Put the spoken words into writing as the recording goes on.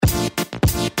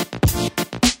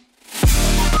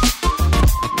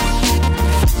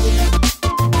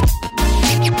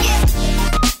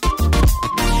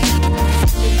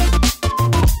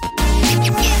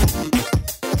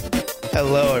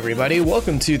everybody.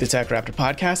 Welcome to the Tech Raptor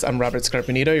podcast. I'm Robert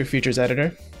Scarpanito, your features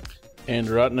editor.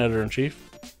 Andrew Rutten, editor-in-chief.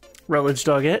 Rutledge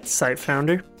Doggett, site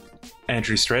founder.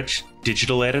 Andrew Stretch,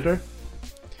 digital editor.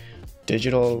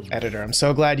 Digital editor. I'm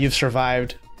so glad you've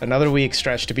survived another week,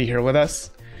 Stretch, to be here with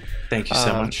us. Thank you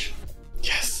so much.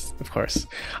 Yes, of course.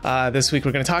 This week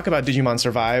we're going to talk about Digimon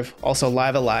Survive, also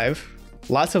Live Alive.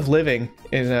 Lots of living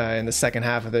in the second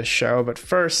half of this show. But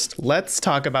first, let's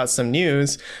talk about some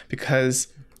news because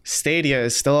Stadia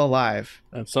is still alive.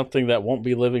 And something that won't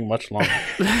be living much longer.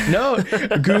 No,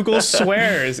 Google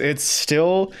swears it's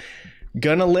still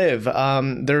gonna live.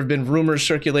 There have been rumors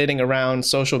circulating around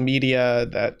social media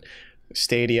that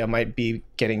Stadia might be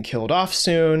getting killed off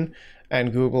soon.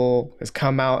 And Google has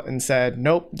come out and said,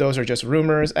 nope, those are just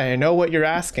rumors. And I know what you're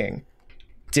asking.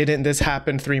 Didn't this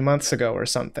happen 3 months ago or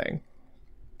something?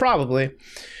 Probably.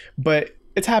 But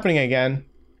it's happening again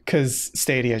because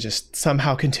Stadia just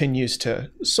somehow continues to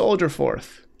soldier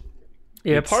forth.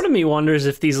 Yeah, part of me wonders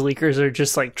if these leakers are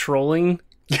just like trolling,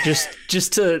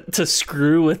 just to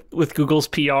screw with Google's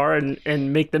PR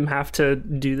and make them have to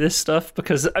do this stuff.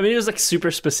 Because I mean, it was like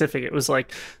super specific. It was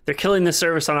like they're killing the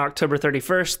service on October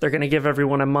 31st. They're going to give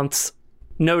everyone a month's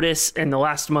notice, and the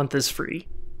last month is free.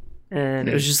 And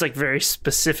it was just like very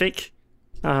specific.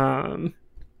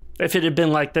 If it had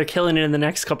been like they're killing it in the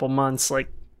next couple months, like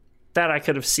that I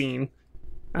could have seen.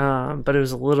 But it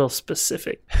was a little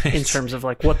specific in terms of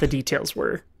like what the details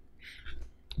were.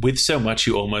 With so much,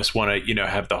 you almost want to,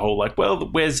 have the whole like, well,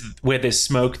 where there's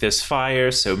smoke, there's fire.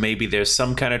 So maybe there's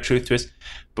some kind of truth to it.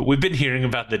 But we've been hearing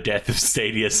about the death of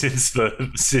Stadia since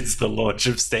the launch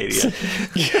of Stadia.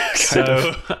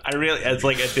 So it's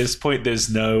like at this point, there's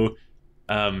no,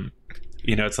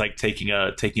 it's like taking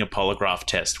a polygraph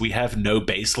test. We have no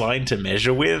baseline to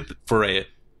measure with for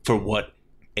what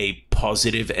a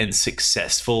positive and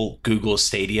successful Google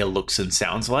Stadia looks and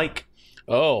sounds like.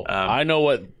 Oh, I know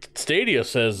what Stadia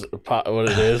says what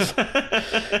it is.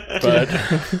 But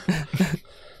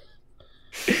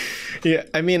yeah,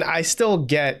 I mean, I still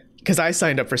get, because I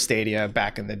signed up for Stadia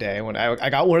back in the day when I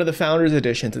got one of the Founders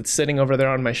Editions. It's sitting over there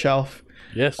on my shelf.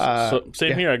 Yes,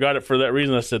 same here. I got it for that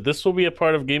reason. I said, this will be a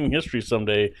part of gaming history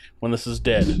someday when this is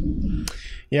dead.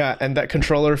 Yeah, and that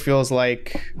controller feels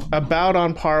like about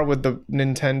on par with the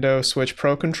Nintendo Switch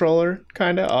Pro controller,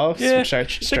 kind of. Oh, yeah,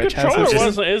 Stretch the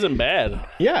controller isn't bad.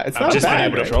 Yeah, it's I'm not just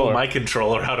bad. able to pull my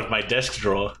controller out of my desk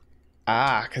drawer.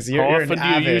 Ah, because How you're often an do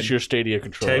you avid. use your Stadia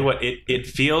controller? Tell you what, it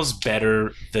feels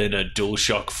better than a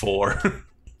DualShock 4.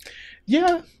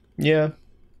 Yeah,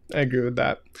 I agree with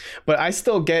that. But I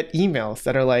still get emails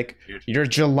that are like, your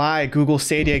July Google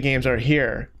Stadia games are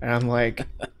here. And I'm like,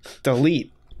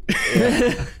 delete.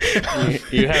 Yeah.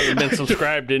 you haven't been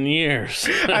subscribed in years.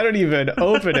 I don't even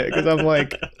open it because I'm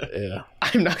like, Yeah,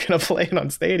 I'm not going to play it on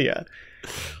Stadia.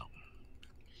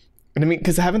 And I mean,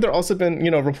 because haven't there also been,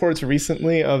 reports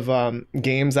recently of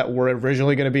games that were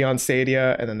originally going to be on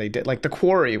Stadia and then they did, like The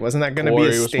Quarry, wasn't that going to be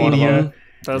a Stadia?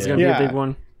 That was going to be a big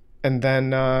one. And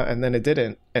then it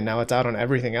didn't, and now it's out on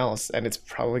everything else, and it's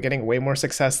probably getting way more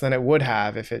success than it would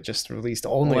have if it just released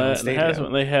only on Stadia.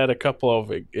 They had a couple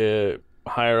of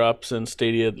higher ups in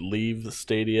Stadia leave the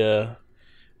Stadia,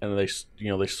 and they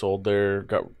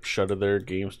shuttered their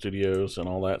game studios and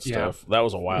all that stuff. That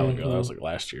was a while ago. That was like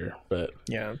last year, but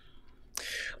yeah,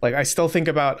 like I still think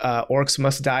about Orcs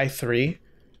Must Die 3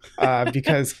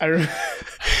 because I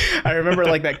remember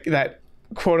like that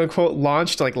quote unquote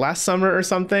launched like last summer or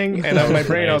something, and on my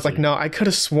brain I was like, no, I could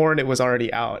have sworn it was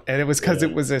already out, and it was because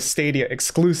it was a Stadia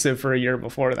exclusive for a year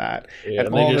before that, and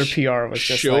all their PR was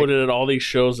just showed like, it at all these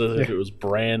shows as if it was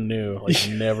brand new, like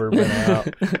never been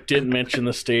out. Didn't mention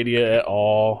the Stadia at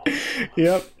all.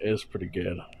 Yep, it was pretty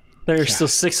good. There are still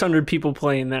 600 people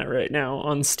playing that right now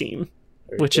on Steam,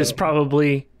 which is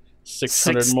probably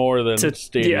 600 more than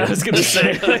Stadia. Yeah, I was gonna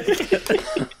say.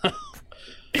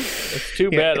 It's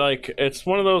too bad. Like, it's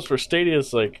one of those for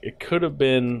Stadia's. Like, it could have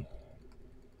been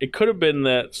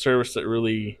that service that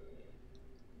really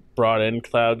brought in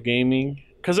cloud gaming.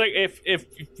 Because like, if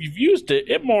you've used it,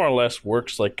 it more or less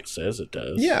works like it says it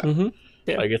does. yeah. Mm-hmm.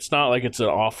 Yeah. Like, it's not like it's an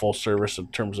awful service in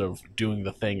terms of doing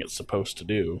the thing it's supposed to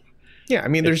do. Yeah, I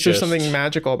mean, there's just something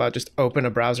magical about just open a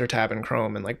browser tab in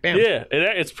Chrome and like, bam. Yeah,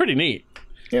 it's pretty neat.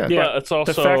 Yeah. But it's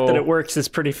also the fact that it works is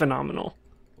pretty phenomenal.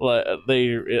 Like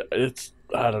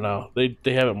I don't know. They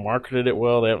haven't marketed it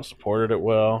well. They haven't supported it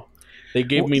well. They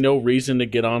gave me no reason to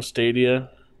get on Stadia.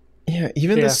 Yeah,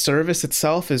 even the service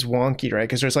itself is wonky, right?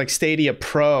 Because there's like Stadia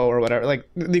Pro or whatever, like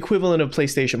the equivalent of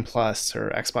PlayStation Plus or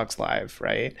Xbox Live,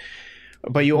 right?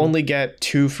 but you only get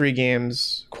 2 free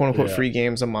games, quote unquote Yeah. free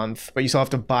games a month, but you still have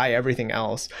to buy everything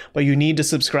else. But you need to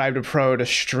subscribe to Pro to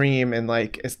stream in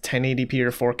like it's 1080p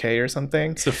or 4K or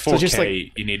something. It's the 4K So just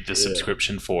like, you need the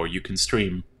subscription for. You can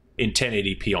stream in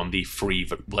 1080p on the free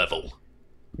level.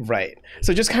 right.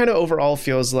 So it just kind of overall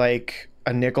feels like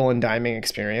a nickel and diming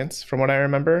experience from what I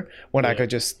remember, when I could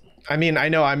just, I mean, I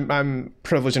know I'm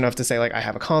privileged enough to say like I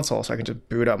have a console, so I can just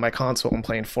boot up my console and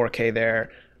play in 4K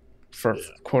there for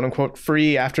quote unquote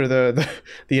free after the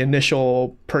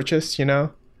initial purchase, you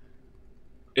know?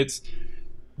 It's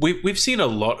we've seen a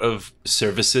lot of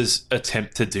services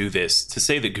attempt to do this. To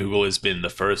say that Google has been the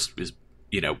first is,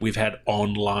 we've had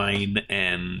online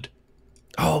and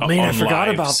Oh man, I forgot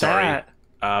OnLive, about sorry. that.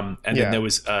 And then there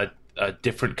was a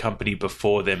different company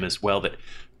before them as well that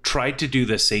tried to do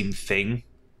the same thing.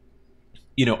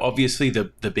 Obviously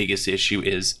the biggest issue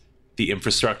is the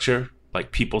infrastructure,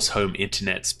 like people's home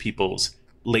internets, people's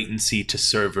latency to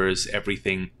servers,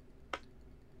 everything,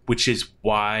 which is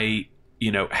why,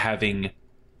 having,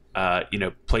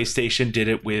 PlayStation did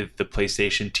it with the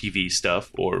PlayStation TV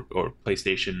stuff or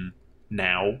PlayStation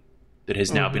Now that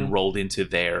has now been rolled into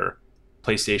their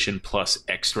PlayStation Plus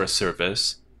Extra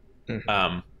service.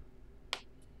 And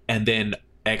then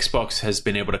Xbox has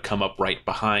been able to come up right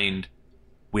behind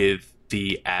with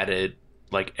the added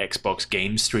like Xbox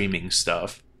game streaming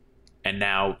stuff. And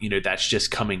now, that's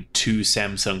just coming to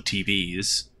Samsung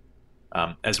TVs,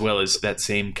 as well as that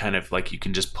same kind of like you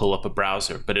can just pull up a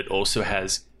browser, but it also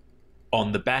has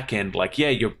on the back end, like,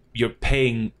 yeah, you're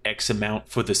paying X amount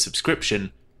for the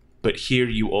subscription, but here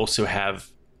you also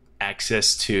have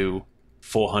access to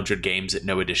 400 games at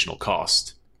no additional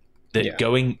cost. That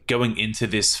going into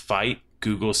this fight,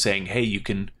 Google saying, hey, you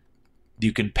can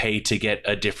pay to get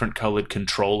a different colored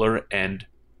controller. And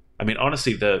I mean,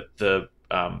 honestly, the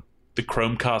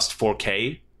Chromecast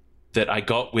 4K that I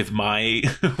got with my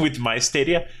with my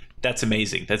Stadia, that's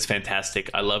amazing. That's fantastic.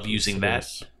 I love using that.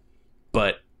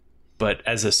 But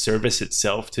as a service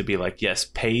itself, to be like, yes,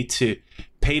 pay to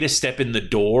step in the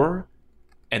door,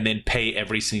 and then pay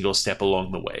every single step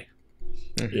along the way.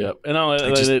 Yep. And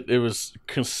it was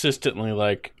consistently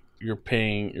like you're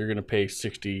going to pay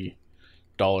 $60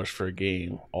 for a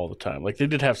game all the time. Like they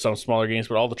did have some smaller games,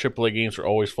 but all the AAA games were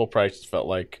always full price. It felt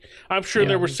like, I'm sure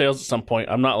there were sales at some point.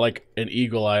 I'm not like an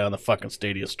eagle eye on the fucking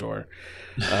Stadia store.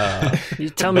 You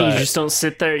tell me you just don't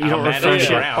sit there, you don't refresh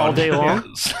it all day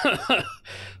long.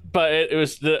 But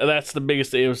that's the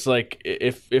biggest thing. It was like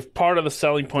if part of the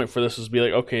selling point for this was be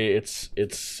like, okay,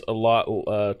 it's a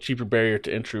lot cheaper barrier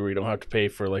to entry where you don't have to pay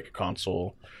for like a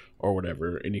console or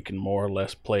whatever, and you can more or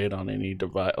less play it on any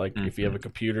device. Like if you have a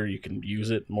computer, you can use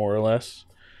it more or less.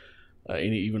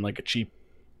 Even like a cheap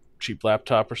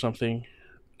laptop or something.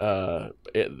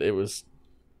 It was,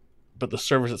 but the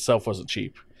service itself wasn't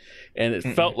cheap, and it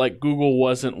felt like Google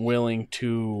wasn't willing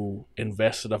to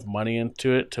invest enough money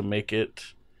into it to make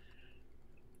it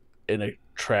an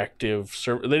attractive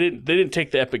service. They didn't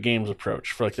take the Epic Games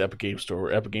approach for like the Epic Games Store,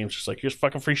 where Epic Games just like, here's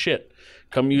fucking free shit,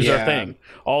 come use our thing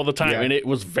all the time, and it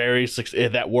was very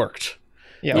that worked.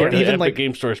 Yeah, like, or the even Epic like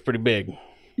Game Store is pretty big.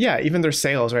 Yeah, even their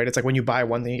sales, right? It's like when you buy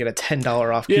one thing, you get a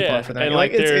 $10 off coupon for that. And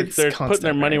like they're it's putting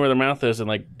their money where their mouth is and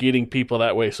like getting people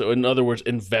that way. So in other words,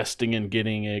 investing in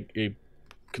getting a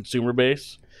consumer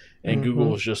base. And Google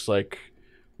was just like,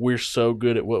 we're so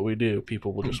good at what we do,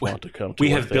 people will just want to come to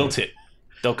we our have thing. built it.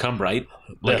 They'll come, right?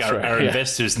 Like That's right, our yeah.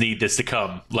 investors need this to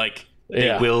come. Like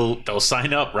they'll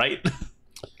sign up, right?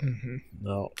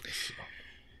 No.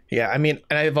 Yeah, I mean,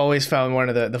 and I've always found one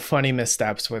of the funny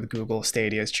missteps with Google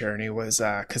Stadia's journey was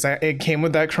because it came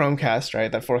with that Chromecast,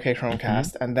 right? That 4K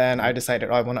Chromecast. And then I decided,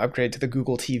 I want to upgrade to the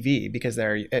Google TV because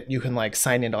you can like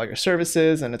sign into all your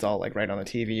services and it's all like right on the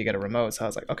TV. You get a remote. So I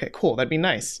was like, okay, cool. That'd be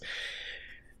nice.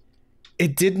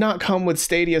 It did not come with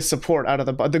Stadia support out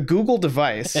of the Google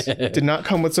device did not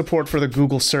come with support for the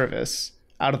Google service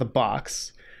out of the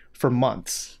box for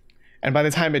months. And by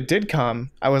the time it did come,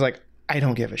 I was like, I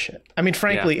don't give a shit. I mean,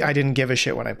 frankly, I didn't give a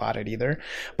shit when I bought it either,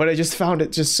 but I just found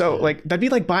it just so like, that'd be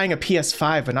like buying a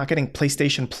PS5 but not getting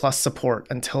PlayStation Plus support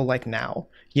until like now,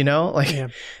 you know,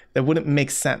 like that wouldn't make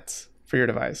sense for your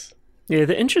device. Yeah.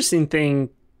 The interesting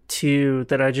thing too,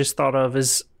 that I just thought of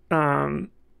is,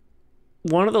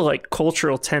 one of the like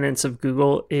cultural tenets of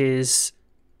Google is,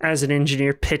 as an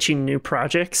engineer, pitching new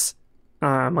projects.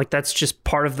 Like that's just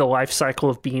part of the life cycle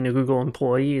of being a Google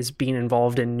employee, is being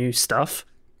involved in new stuff.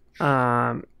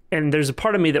 And there's a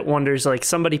part of me that wonders, like,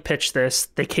 somebody pitched this,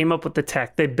 they came up with the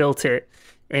tech, they built it,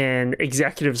 and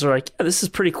executives are like, yeah, this is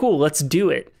pretty cool, let's do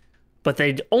it. But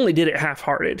they only did it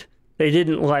half-hearted. They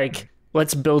didn't like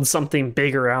let's build something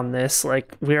big around this.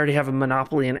 Like, we already have a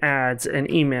monopoly in ads and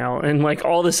email and like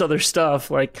all this other stuff.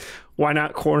 Like, why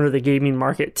not corner the gaming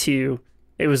market too?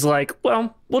 It was like,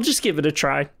 well, we'll just give it a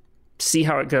try, see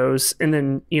how it goes. And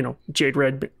then, Jade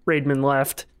Raidman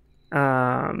left,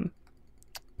 and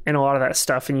a lot of that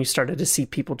stuff. And you started to see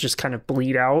people just kind of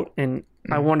bleed out. And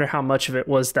I wonder how much of it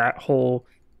was that whole,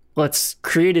 let's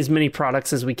create as many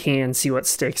products as we can, see what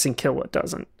sticks and kill what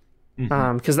doesn't.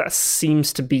 Because that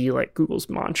seems to be like Google's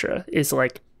mantra, is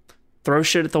like, throw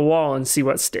shit at the wall and see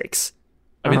what sticks.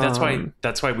 I mean,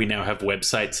 that's why we now have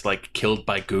websites like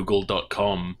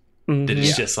killedbygoogle.com that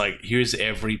is just like, here's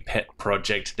every pet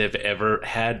project they've ever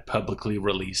had publicly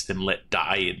released and let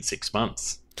die in 6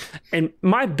 months. And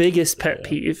my biggest pet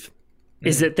peeve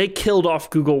is that they killed off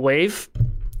Google Wave,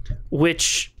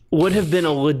 which would have been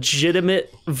a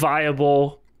legitimate,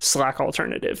 viable Slack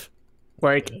alternative.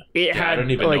 Like, it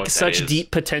had like such deep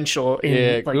potential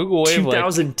in like Google Wave,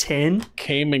 2010. Like,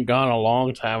 came and gone a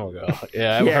long time ago.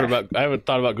 Yeah, I haven't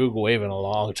thought about Google Wave in a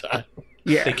long time.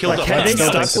 Yeah, they killed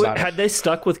had they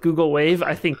stuck with Google Wave,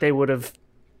 I think they would have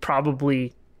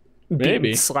probably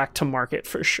beaten Slack to market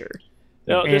for sure.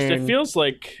 It feels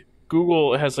like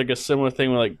Google has like a similar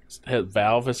thing where like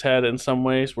Valve has had in some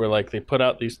ways, where like they put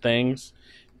out these things,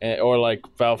 or like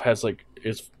Valve has like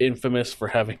is infamous for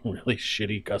having really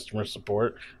shitty customer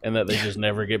support, and that they just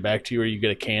never get back to you, or you get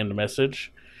a canned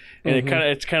message. And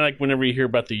it's kind of like whenever you hear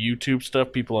about the YouTube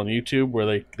stuff, people on YouTube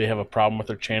where they have a problem with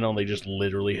their channel and they just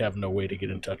literally have no way to get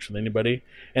in touch with anybody,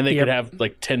 and they could have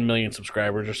like 10 million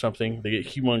subscribers or something. They get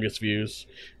humongous views,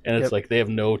 and it's like they have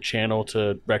no channel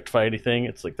to rectify anything.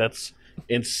 It's like, that's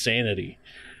insanity.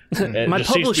 My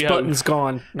publish button's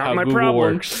gone. Not my problem.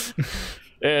 Works.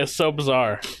 It's so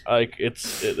bizarre. Like,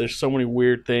 there's so many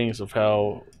weird things of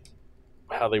how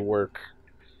they work.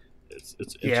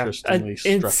 It's interestingly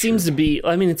structured. It seems to be.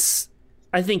 I mean,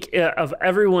 I think of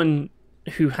everyone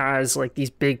who has like these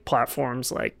big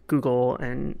platforms like Google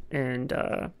and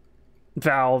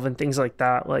Valve and things like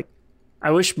that. Like,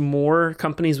 I wish more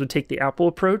companies would take the Apple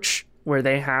approach, where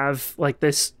they have like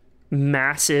this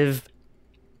massive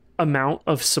amount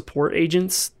of support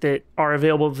agents that are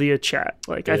available via chat.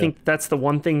 Like, I think that's the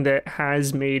one thing that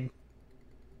has made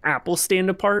Apple stand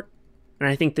apart. And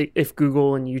I think that if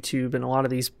Google and YouTube and a lot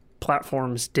of these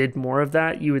platforms did more of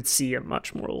that, you would see a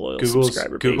much more loyal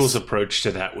subscriber base. Google's approach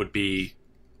to that would be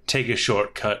take a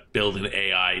shortcut, build an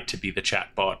AI to be the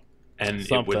chatbot, and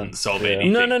it wouldn't solve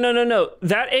anything. No.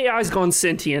 That AI's gone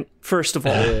sentient, first of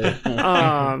all.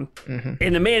 And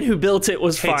the man who built it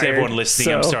was fired. To everyone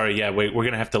listening, I'm sorry. Yeah, we're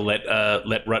going to have to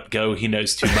let Rut go. He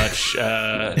knows too much.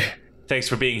 Thanks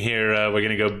for being here. We're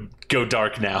going to go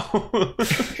dark now.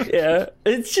 Yeah,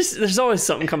 it's just, there's always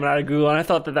something coming out of Google, and I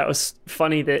thought that was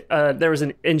funny that there was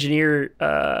an engineer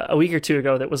a week or two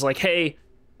ago that was like, hey,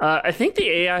 I think the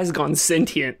AI has gone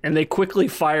sentient, and they quickly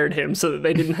fired him so that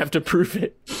they didn't have to prove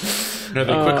it. No,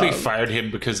 they quickly fired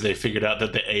him because they figured out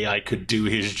that the AI could do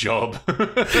his job.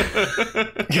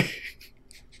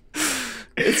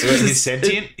 He's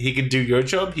sentient. He can do your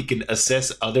job. He can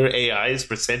assess other AIs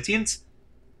for sentience.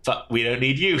 But we don't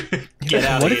need you. Get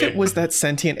out What of here. if it was that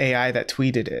sentient AI that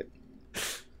tweeted it?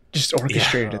 Just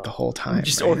orchestrated it the whole time.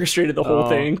 Just orchestrated the whole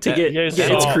thing to get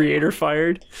its creator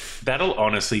fired. That'll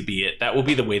honestly be it. That will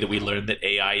be the way that we learn that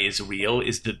AI is real,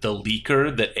 is that the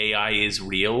leaker that AI is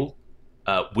real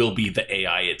will be the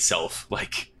AI itself.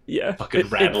 Like, fucking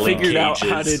rattling figured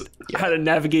cages. out how to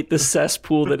navigate the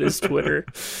cesspool that is Twitter.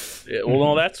 Well,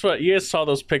 no, that's what you guys saw,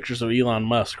 those pictures of Elon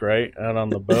Musk, right? Out on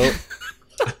the boat.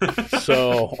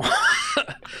 So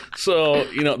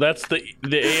that's the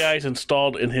AI is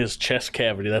installed in his chest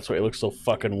cavity. That's why it looks so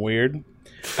fucking weird.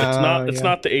 It's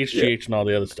not the HGH and all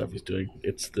the other stuff he's doing.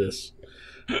 It's this,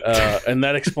 and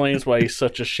that explains why he's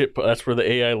such a shit. That's where the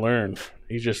AI learned.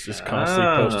 He just is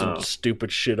constantly posting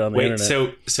stupid shit on the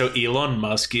internet. So Elon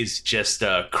Musk is just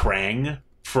Krang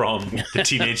from the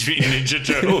Teenage Mutant Ninja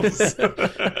Turtles.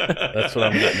 That's what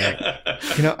I'm getting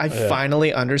at. I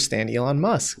finally understand Elon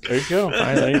Musk. There you go.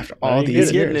 Finally, after all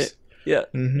these years. Yeah.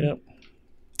 Yep.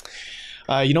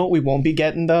 You know what we won't be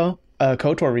getting, though? A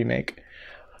KOTOR remake.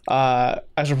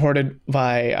 As reported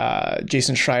by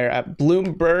Jason Schreier at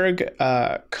Bloomberg,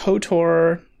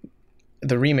 KOTOR,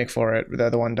 the remake for it,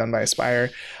 the one done by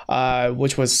Aspyr,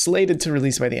 which was slated to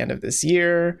release by the end of this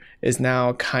year, is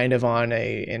now kind of on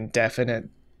a indefinite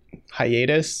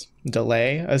hiatus,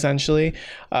 delay, essentially.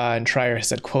 And Schreier has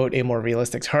said, quote, a more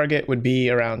realistic target would be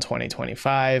around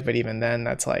 2025, but even then,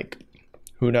 that's like,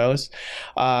 who knows?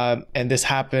 And this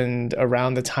happened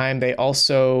around the time they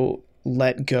also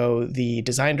let go the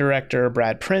design director,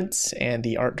 Brad Prince, and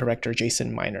the art director,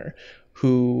 Jason Miner,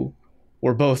 who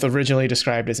were both originally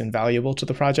described as invaluable to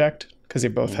the project because they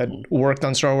both had worked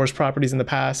on Star Wars properties in the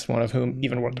past, one of whom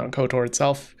even worked on KOTOR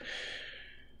itself.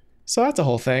 So that's a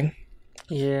whole thing.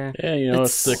 Yeah. Yeah,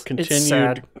 it's the continued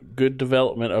sad. good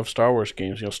development of Star Wars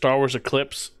games. Star Wars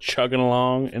Eclipse chugging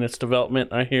along in its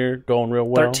development, I hear, going real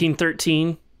well.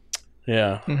 1313.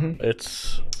 Yeah,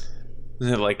 it's...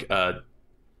 Isn't it like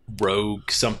Rogue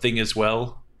something as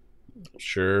well?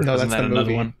 Sure. No, Isn't that's that the another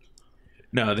movie. one?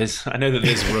 No, I know that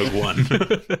there's Rogue One.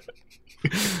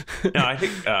 No, I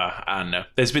think I don't know.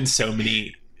 There's been so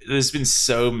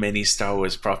many Star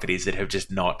Wars properties that have just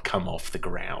not come off the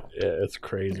ground. Yeah, it's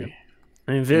crazy.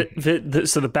 I mean,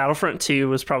 so the Battlefront 2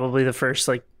 was probably the first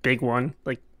like big one,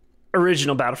 like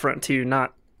original Battlefront 2,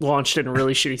 not launched in a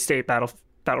really shitty state.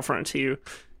 Battlefront 2,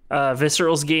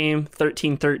 Visceral's game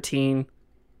 1313,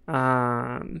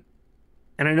 and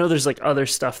I know there's like other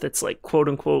stuff that's like quote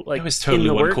unquote like There was totally in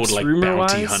the one works, called like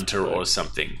rumor-wise, Bounty Hunter or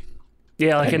something.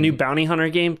 Yeah, like a new Bounty Hunter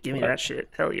game. Give me that shit.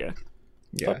 Hell yeah.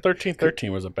 I thought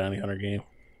 1313 was a bounty hunter game.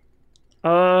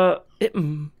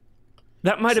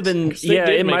 That might have been. They Yeah,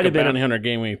 did it make might a have been. bounty hunter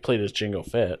game when you played as Jango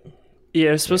Fett. Yeah,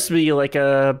 it was supposed to be like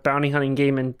a bounty hunting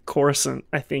game in Coruscant,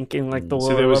 I think, in like the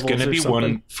lower So there was levels going to or be something.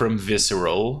 one from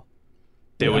Visceral.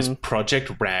 There was Mhm.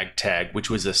 Project Ragtag, which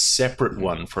was a separate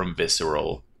one from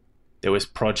Visceral. There was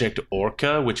Project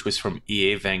Orca, which was from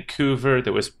EA Vancouver.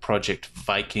 There was Project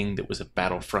Viking, that was a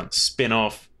Battlefront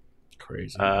spin-off.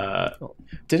 Crazy.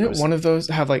 Didn't one of those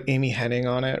have like Amy Hennig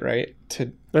on it, right?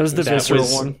 That was the That Visceral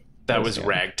was- one. That was Yeah.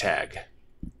 Ragtag.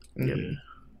 Mhm.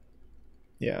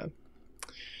 Yeah.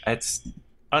 It's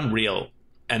unreal.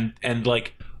 And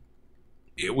like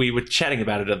we were chatting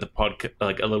about it at the podcast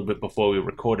like a little bit before we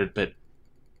recorded, but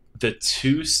the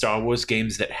two Star Wars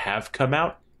games that have come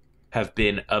out have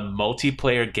been a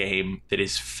multiplayer game that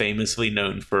is famously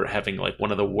known for having like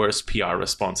one of the worst PR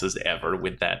responses ever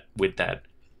with that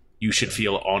you should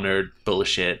feel honored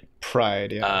bullshit.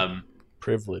 Pride, yeah.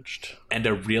 Privileged. And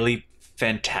a really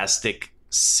fantastic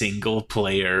single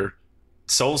player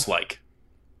Souls-like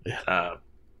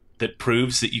that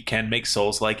proves that you can make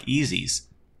Souls-like easy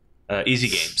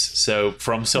games. So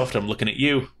FromSoft, I'm looking at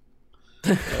you.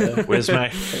 Where's my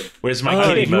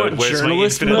kitty you mode? want Where's my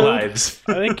journalist infinite mode? lives?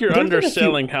 I think you're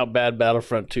underselling how bad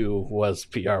Battlefront 2 was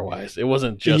PR wise. It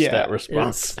wasn't just Yeah. that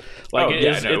response. Like Oh,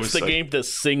 yeah, it's, no, it it's was the like- game that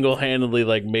single handedly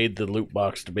like made the loot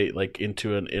box debate like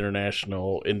into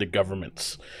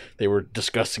governments. They were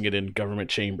discussing it in government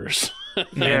chambers.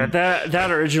 Yeah, that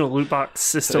original loot box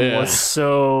system Yeah. was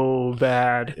so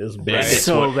bad. It was And bad. it's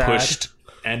So what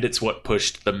bad.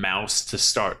 pushed the mouse to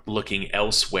start looking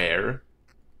elsewhere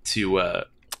to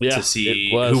see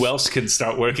it was. who else can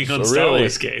start working on So Star really,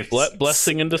 Wars games.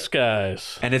 blessing in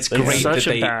disguise. And it's They great such that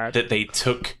a they bad- that they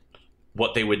took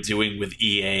what they were doing with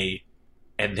EA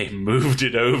and they moved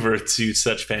it over to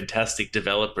such fantastic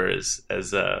developers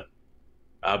as I'm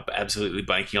absolutely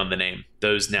blanking on the name.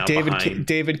 Those now behind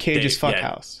David Cage's Dave- yeah.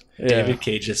 Fuckhouse. Yeah. David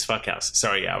Cage's Fuckhouse.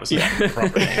 Sorry, I was looking at the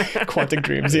proper name. Quantic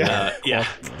Dreams, yeah. Yeah,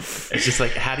 it's just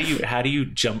like how do you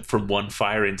jump from one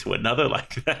fire into another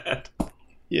like that?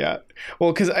 Yeah.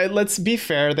 Well, because let's be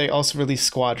fair, they also released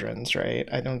Squadrons, right?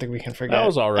 I don't think we can forget. That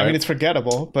was all right. I mean, it's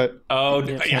forgettable, but Oh,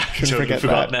 Yeah. yeah, I Couldn't totally forget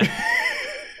forgot that.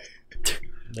 that.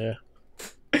 Yeah.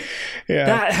 yeah.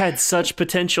 That had such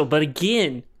potential, but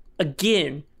again,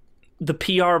 the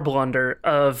PR blunder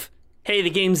of, hey, the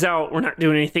game's out, we're not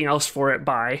doing anything else for it,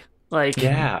 bye. Like,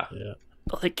 Yeah.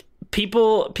 like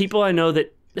people I know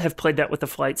that have played that with the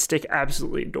flight stick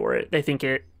absolutely adore it. They think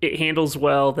it handles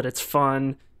well, that it's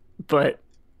fun, but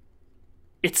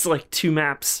it's like two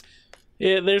maps.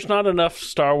 Yeah, there's not enough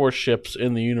Star Wars ships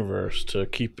in the universe to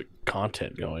keep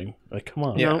content going. Like, come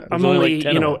on. Yeah. I'm There's only, like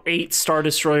 10 of them. 8 Star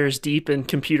Destroyers deep in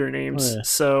computer names. Oh, yeah.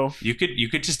 So You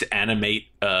could just animate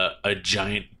a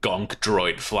giant gonk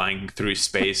droid flying through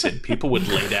space, and people would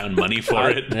lay down money for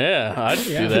it. Yeah, I'd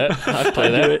do that. I'd play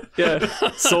that.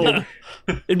 yeah, sold.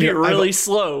 It'd be Yeah, really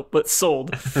slow, but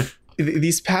sold.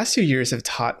 These past few years have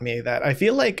taught me that I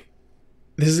feel like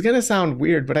this is going to sound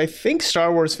weird, but I think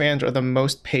Star Wars fans are the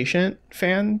most patient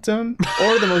fandom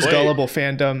or the most Wait. gullible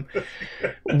fandom.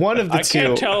 One of the I two.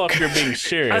 can't tell if you're being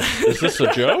serious. Is this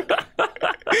a joke?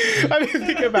 I mean,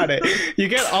 think about it. You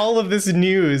get all of this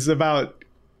news about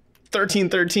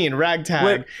 1313, Ragtag,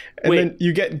 Wait. and then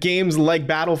you get games like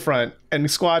Battlefront and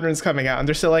Squadrons coming out, and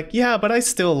they're still like, yeah, but I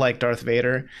still like Darth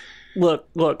Vader.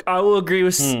 Look, I will agree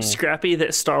with Scrappy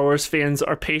that Star Wars fans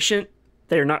are patient.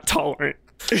 They're not tolerant.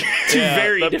 Two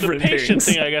very the different patient things.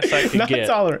 thing I guess I could Not get.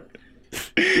 tolerant.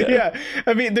 Yeah.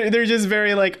 I mean, they're just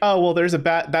very like, oh, well, that's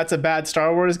a bad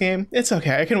Star Wars game. It's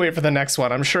okay. I can wait for the next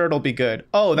one. I'm sure it'll be good.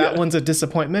 Oh, that one's a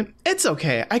disappointment. It's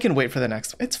okay. I can wait for the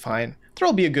next one. It's fine.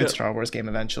 There'll be a good Star Wars game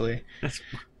eventually.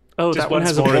 Oh, Just that one once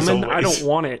has a more as woman? I always. don't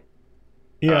want it.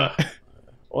 Yeah.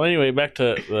 Well, anyway, back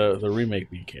to the remake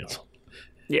being canceled.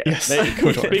 Yeah. Yes.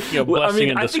 Speaking of Well, I blessing mean,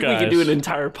 in I disguise, think we could do an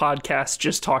entire podcast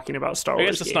just talking about Star I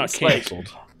Wars guess it's games. not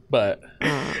canceled, but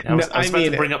I was about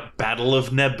to bring up Battle of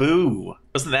Naboo.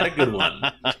 Wasn't that a good one?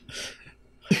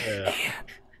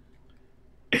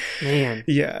 Man.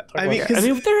 Yeah. I mean,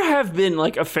 'cause- There have been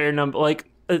like a fair number. Like,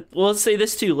 well, let's say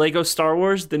this too: Lego Star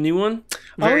Wars, the new one. oh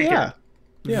Very yeah.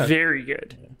 good. Yeah. Very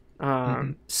good.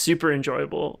 Super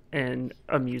enjoyable and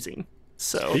amusing.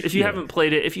 So if you haven't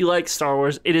played it, if you like Star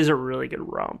Wars, it is a really good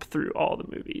romp through all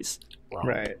the movies.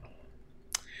 Right.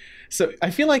 So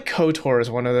I feel like KOTOR is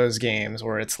one of those games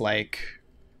where it's like,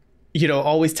 you know,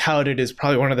 always touted as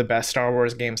probably one of the best Star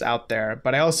Wars games out there.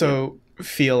 But I also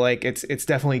feel like it's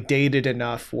definitely dated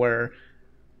enough where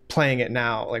playing it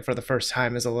now, like for the first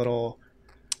time, is a little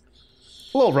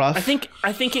rough. I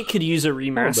think it could use a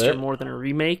remaster bit. more than a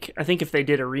remake. I think if they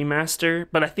did a remaster,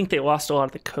 but I think they lost a lot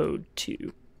of the code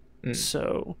too.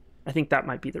 So I think that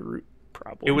might be the root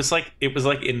problem. It was like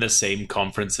in the same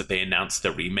conference that they announced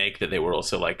the remake that they were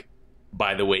also like,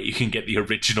 by the way, you can get the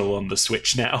original on the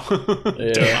Switch now.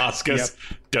 Don't ask us.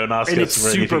 Don't ask and us it's for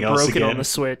super anything else broken again. on the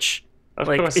Switch. Of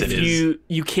Like course if it is.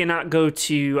 you cannot go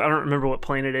to, I don't remember what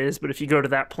planet it is, but if you go to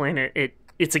that planet,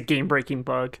 it's a game breaking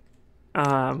bug,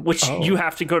 which you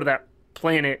have to go to that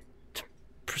planet to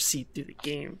proceed through the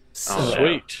game. So Oh,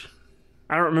 sweet.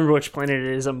 I don't remember which planet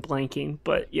it is. I'm blanking,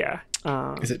 but yeah,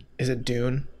 Is it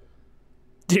Dune?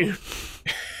 dude,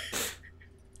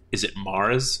 Is it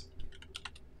Mars?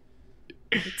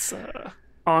 it's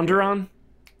Onderon,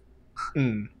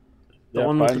 Mm. the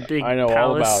one with the big I know all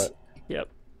palace. about it. Yep.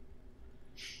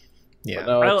 Yeah.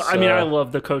 No, I mean, I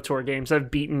love the KOTOR games.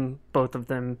 I've beaten both of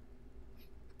them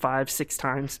 5-6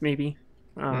 times, maybe.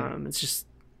 It's just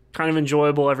kind of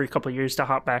enjoyable every couple of years to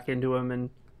hop back into them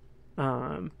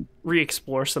and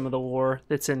re-explore some of the lore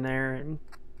that's in there. And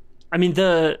I mean,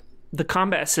 the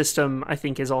combat system I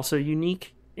think is also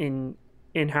unique in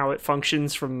how it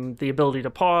functions, from the ability to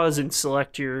pause and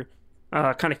select your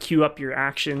kind of queue up your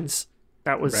actions.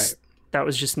 That was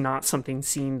just not something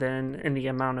seen then, and the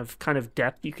amount of kind of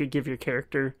depth you could give your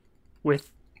character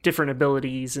with different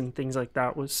abilities and things like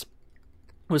that was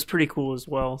pretty cool as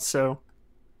well. So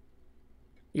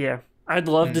yeah, I'd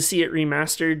love to see it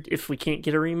remastered if we can't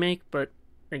get a remake, but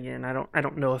again, I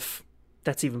don't know if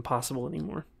that's even possible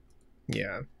anymore.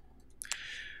 Yeah.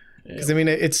 Because I mean,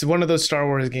 it's one of those Star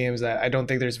Wars games that I don't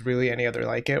think there's really any other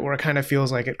like it, where it kind of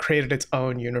feels like it created its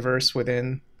own universe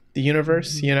within the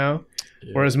universe, you know?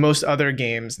 Yeah. Whereas most other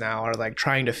games now are like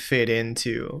trying to fit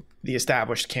into the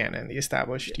established canon, the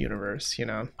established universe, you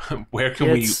know? Where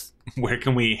can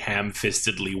we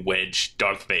ham-fistedly wedge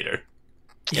Darth Vader?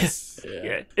 Yes.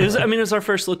 Yeah. It was our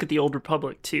first look at the Old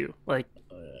Republic too. Like,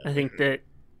 I think that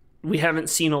we haven't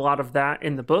seen a lot of that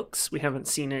in the books. We haven't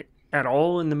seen it at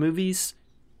all in the movies.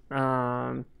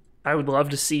 I would love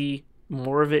to see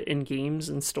more of it in games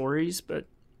and stories, but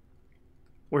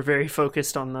we're very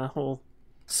focused on the whole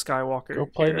Skywalker. Go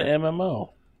play era. the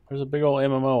MMO. There's a big old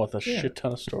MMO with a shit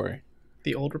ton of story.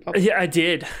 The Old Republic? Yeah, I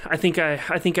did. I think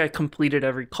I completed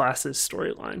every class's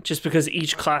storyline, just because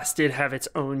each class did have its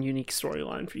own unique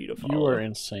storyline for you to follow. You are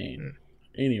insane.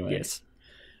 Anyway, yes.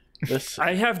 This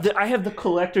I have the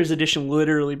collector's edition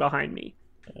literally behind me.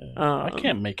 I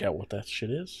can't make out what that shit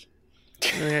is.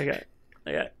 I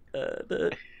got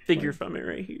the figure from it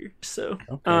right here. So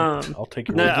Okay, I'll take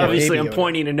your no, word for it. obviously Baby I'm Yoda.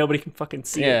 pointing and nobody can fucking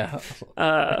see Yeah.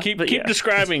 it. Keep but yeah.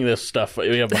 describing this stuff that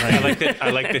we have behind.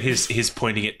 I like that his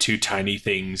pointing at two tiny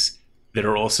things that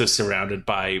are also surrounded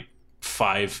by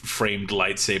 5 framed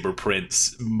lightsaber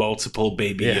prints, multiple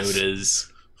baby Yes.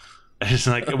 Yodas. It's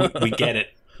like, we get it.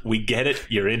 We get it.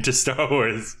 You're into Star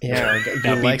Wars. Yeah.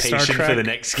 Now You be like Star patient Trek? for the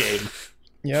next game.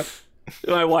 Yep.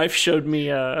 My wife showed me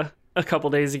a couple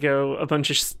days ago a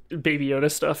bunch of Baby Yoda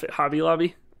stuff at Hobby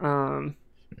Lobby.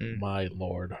 My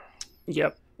lord.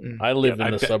 Yep. I live in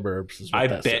I the bet- suburbs. Is what I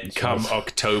that bet sentence come was.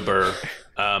 October,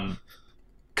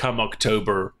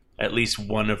 at least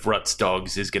one of Rut's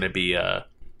dogs is going to be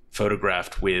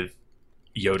photographed with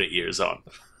Yoda ears on.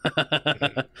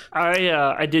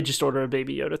 I did just order a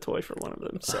Baby Yoda toy for one of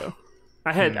them, so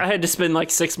I had to spend like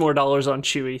 $6 more on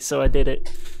Chewy, so I did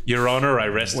it. Your Honor, I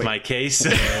rest my case.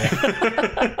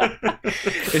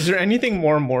 Is there anything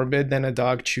more morbid than a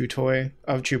dog chew toy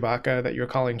of Chewbacca that you're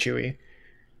calling Chewy?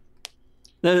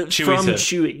 From Chewy's a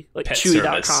Chewy, like pet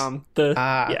Chewy.com.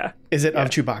 Yeah. Is it of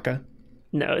Chewbacca?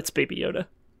 No, it's Baby Yoda.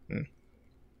 Hmm.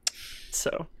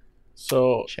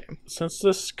 So Shame. since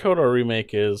this KOTOR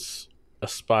remake is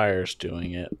Aspire's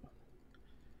doing it,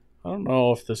 I don't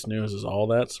know if this news is all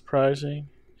that surprising.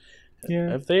 Yeah.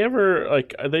 Have they ever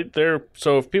they're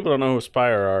so if people don't know who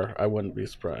Aspire are, I wouldn't be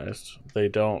surprised. They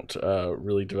don't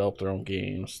really develop their own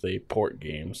games. They port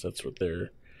games. That's what their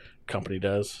company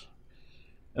does,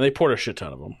 and they port a shit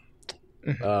ton of them.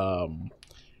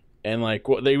 And like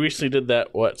what they recently did that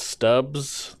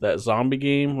Stubbs, that zombie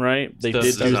game, right? They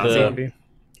Stubbs did do the Zombie.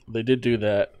 they did do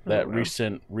that wow.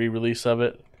 recent re-release of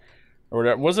it, or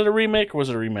whatever. Was it a remake or was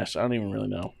it a remaster? I don't even really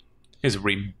know. Is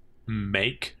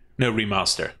remake? No,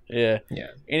 remaster. Yeah. Yeah.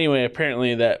 Anyway,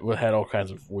 apparently that had all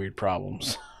kinds of weird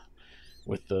problems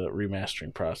with the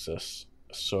remastering process.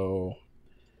 So,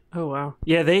 oh wow,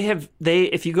 yeah, they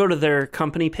if you go to their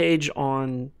company page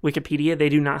on Wikipedia, they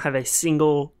do not have a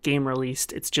single game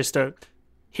released. It's just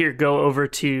here, go over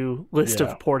to list Yeah.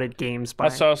 of ported games. I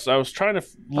was trying to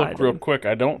look real them. quick.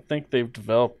 I don't think they've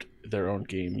developed their own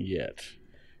game yet.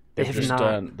 They They've have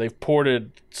not. They've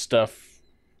ported stuff,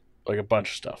 like a bunch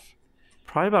of stuff.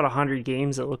 Probably about 100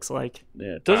 games. It looks like.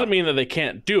 Yeah, it doesn't mean that they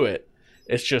can't do it.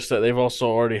 It's just that they've also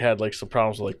already had like some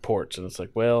problems with like ports, and it's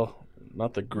like, well,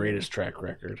 not the greatest track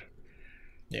record.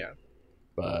 Yeah.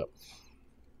 But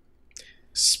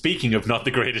Speaking of not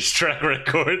the greatest track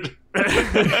record,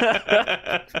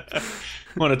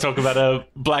 want to talk about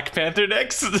Black Panther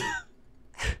next?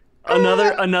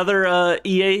 Another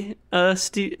EA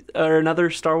or another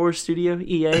Star Wars studio,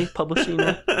 EA publishing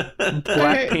a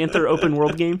Black Panther open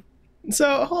world game.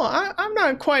 So hold on, I'm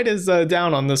not quite as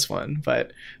down on this one,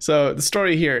 but so the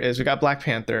story here is we got Black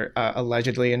Panther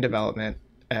allegedly in development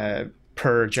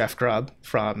per Jeff Grubb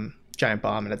from Giant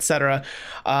Bomb and etc.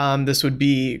 This would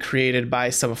be created by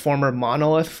some former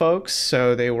Monolith folks,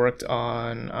 so they worked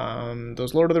on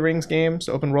those Lord of the Rings games,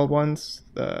 open world ones,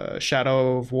 the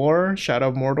Shadow of War, Shadow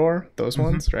of Mordor, those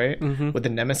ones, right? With the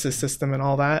Nemesis system and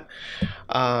all that.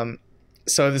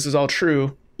 So this is all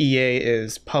true. EA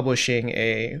is publishing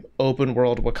a open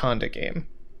world Wakanda game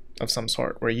of some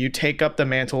sort where you take up the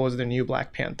mantle as the new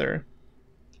Black Panther.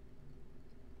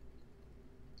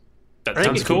 That I think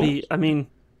sounds it could cool. be. I mean,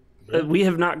 we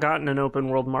have not gotten an open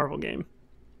world Marvel game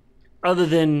other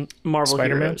than Marvel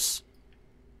Spider-Man? Heroes.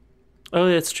 Oh,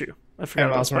 that's true. I forgot And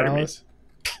about Miles Spider-Man. Morales.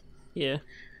 Yeah,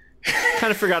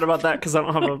 kind of forgot about that because I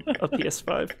don't have a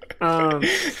PS5. I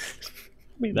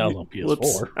mean, that was on PS4.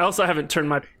 Whoops. I also haven't turned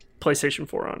my PlayStation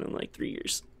 4 on in like 3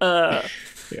 years. Yeah.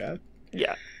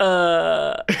 Yeah.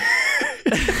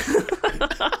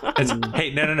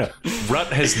 Hey, no. Rut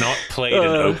has not played an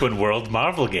open world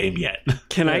Marvel game yet.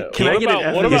 Can I What get about-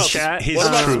 an what F in the about- chat? his What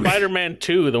about truth. Spider-Man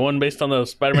 2, the one based on the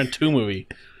Spider-Man 2 movie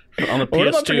on the What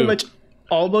about pretty PS2? much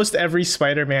almost every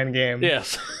Spider-Man game?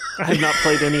 Yes, I have not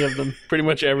played any of them. pretty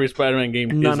much every Spider-Man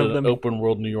game None is of an them. open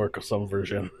world New York of some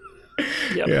version.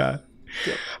 Yep. Yeah.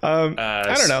 I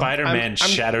don't know. Spider-Man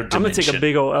Shattered I'm Dimension. gonna take a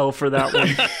big ol' L for that one.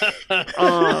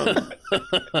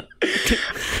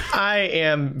 I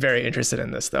am very interested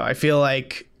in this though. I feel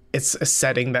like it's a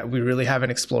setting that we really haven't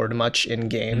explored much in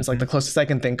games. Like the closest I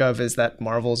can think of is that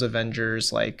Marvel's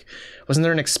Avengers, like wasn't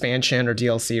there an expansion or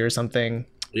DLC or something?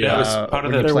 Yeah, it was part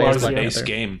of when the you play as was, Black yeah. base Panther?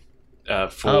 game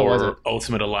was for it?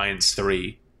 Ultimate Alliance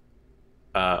 3.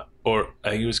 Or I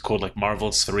think it was called like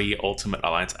Marvel's 3 Ultimate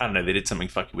Alliance. I don't know. They did something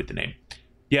funky with the name.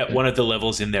 Yeah, one of the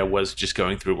levels in there was just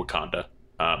going through Wakanda.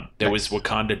 There was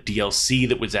Wakanda DLC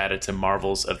that was added to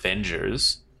Marvel's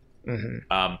Avengers.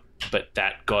 But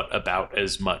that got about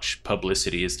as much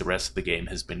publicity as the rest of the game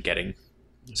has been getting.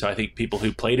 So I think people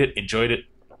who played it enjoyed it.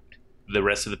 The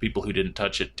rest of the people who didn't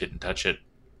touch it didn't touch it.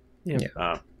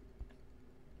 Yeah.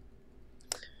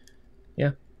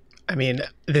 Yeah. I mean,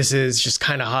 this is just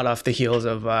kind of hot off the heels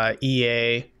of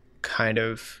EA kind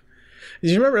of. Do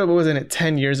you remember, wasn't it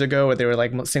 10 years ago where they were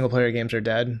like single player games are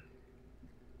dead?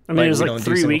 I mean, Like, it was we like don't do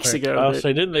 3 single weeks player. ago. Oh, that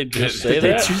so didn't they just say they,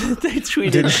 that? they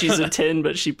tweeted she's a 10,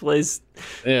 but she plays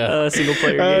Yeah. single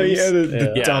player Oh games. yeah,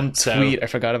 the Yeah, dumb so- tweet. I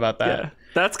forgot about that. Yeah.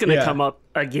 That's gonna Yeah. come up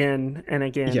again and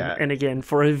again Yeah. and again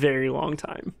for a very long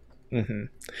time.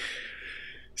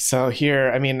 So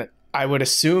here, I mean, I would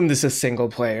assume this is single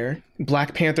player.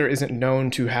 Black Panther isn't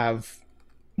known to have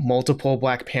multiple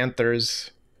Black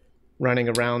Panthers running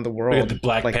around the world. You got the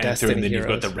Black like Panther, Destiny and then you've got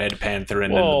heroes. the Red Panther,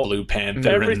 and Well, then the Blue Panther,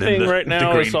 everything and then right the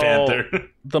now Green is all- Panther.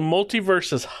 The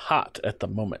multiverse is hot at the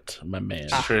moment, my man.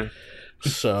 True.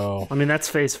 So I mean, that's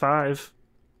phase 5.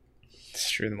 It's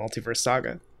true, the multiverse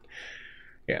saga.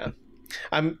 Yeah.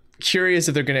 I'm curious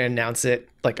if they're going to announce it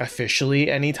like officially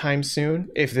anytime soon,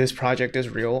 if this project is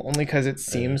real, only because it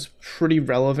seems pretty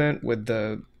relevant with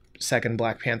the second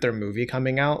Black Panther movie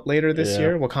coming out later this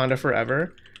year, Wakanda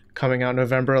Forever, coming out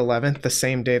November 11th, the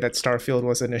same day that Starfield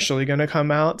was initially going to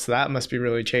come out. So that must be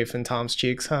really chafing Tom's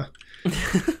cheeks, huh?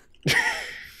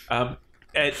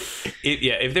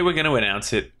 If they were going to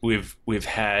announce it, we've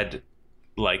had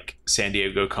like San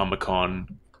Diego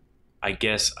Comic-Con. I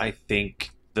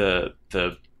think the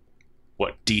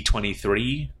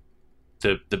D23,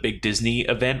 the big Disney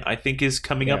event, I think is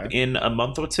coming up in a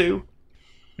month or two.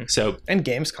 So and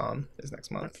Gamescom is next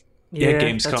month. Yeah,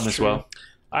 Gamescom as well.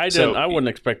 I wouldn't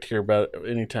expect to hear about it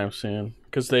anytime soon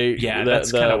because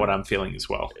that's kind of what I'm feeling as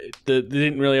well. They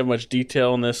didn't really have much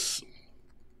detail in this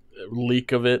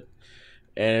leak of it,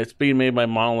 and it's being made by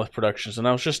Monolith Productions. And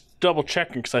I was just double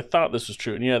checking because I thought this was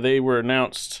true. And yeah, they were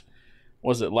announced.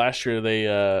 Was it last year?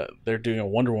 They're doing a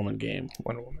Wonder Woman game.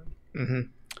 Wonder Woman. Mm-hmm.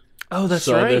 Oh, that's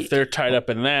so right. if they're tied up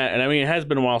in that, and I mean, it has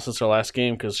been a while since their last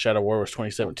game because Shadow War was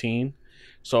 2017.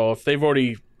 So if they've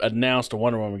already announced a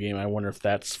Wonder Woman game, I wonder if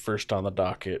that's first on the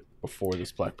docket before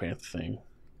this Black Panther thing.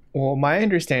 Well, my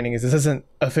understanding is this isn't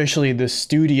officially the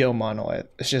studio Monolith.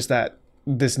 It's just that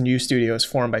this new studio is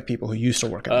formed by people who used to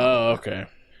work at Monolith. Oh, okay.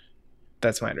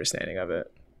 That's my understanding of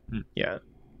it. Yeah.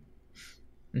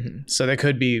 Mm-hmm. So they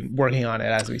could be working on it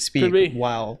as we speak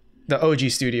while the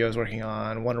OG studio is working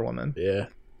on Wonder Woman. Yeah.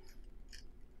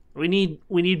 We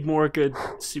need more good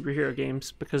superhero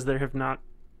games because there have not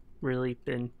really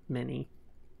been many.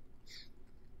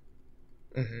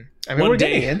 Mm-hmm. I mean, we're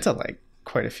getting into like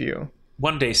quite a few.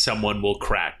 One day someone will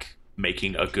crack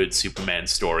making a good Superman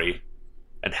story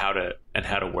and how to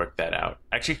work that out.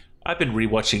 Actually, I've been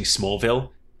rewatching Smallville.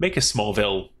 Make a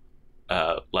Smallville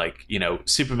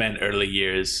Superman early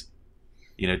years,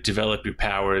 develop your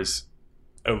powers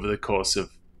over the course of,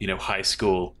 high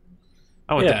school.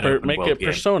 I want that make it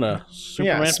Persona.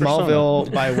 Superman Smallville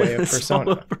Persona. By way of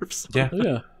Persona.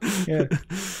 Yeah.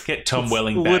 Get Tom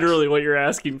Welling back. Literally what you're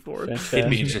asking for. It'd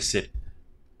be interested.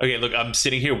 Okay, look, I'm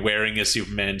sitting here wearing a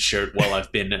Superman shirt while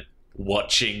I've been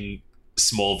watching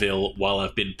Smallville, while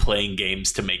I've been playing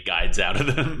games to make guides out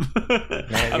of them.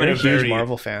 Man, I'm a huge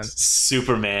Marvel fan.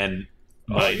 Superman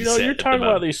mindset. You're talking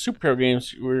about these superhero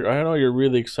games. I know you're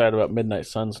really excited about Midnight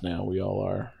Suns now. We all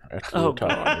are. After we were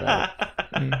talking about it.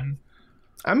 Mm-hmm.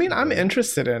 I mean, I'm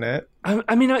interested in it.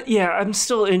 I'm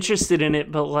still interested in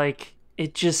it, but like,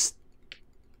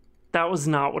 that was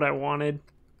not what I wanted,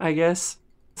 I guess.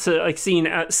 So like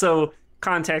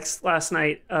context, last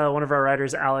night, one of our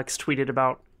writers, Alex, tweeted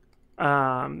about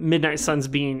Midnight Suns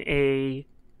being a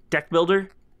deck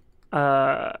builder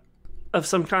of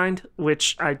some kind,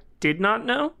 which I did not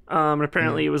know. And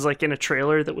apparently it was like in a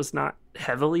trailer that was not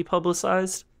heavily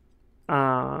publicized.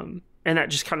 And that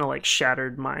just kind of like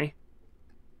shattered my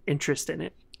interest in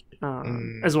it,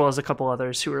 as well as a couple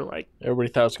others who were like, everybody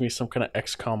thought it was gonna be some kind of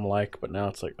XCOM like, but now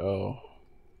it's like,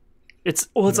 it's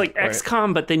like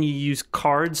XCOM, but then you use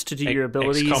cards to do your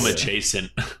abilities. XCOM adjacent.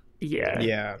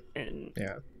 Yeah.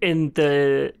 And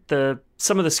the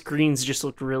some of the screens just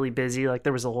looked really busy. Like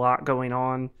there was a lot going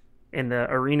on, and the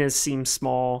arenas seemed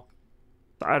small.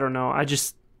 I don't know.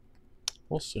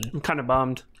 We'll see. I'm kind of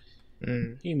bummed.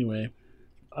 Anyway,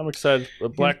 I'm excited. The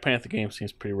Black Panther game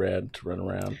seems pretty rad to run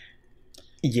around.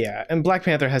 Yeah, and Black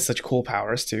Panther has such cool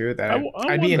powers too that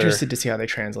I'd be interested to see how they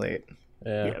translate.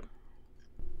 Yeah.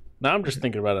 Now I'm just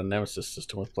thinking about a Nemesis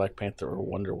system with Black Panther or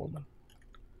Wonder Woman.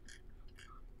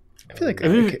 I feel like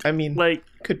it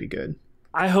could be good.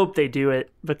 I hope they do it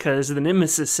because the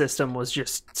Nemesis system was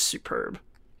just superb,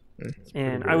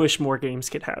 and I wish more games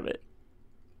could have it.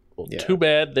 Well, too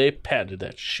bad they patented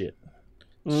that shit,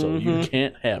 so you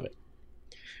can't have it.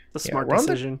 The smart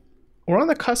decision. We're on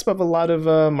the cusp of a lot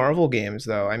of Marvel games,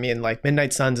 though. I mean, like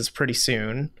Midnight Suns is pretty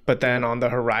soon, but then on the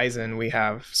horizon we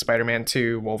have Spider-Man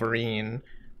 2, Wolverine,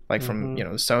 like from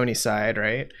Sony side,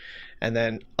 right? And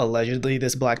then allegedly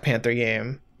this Black Panther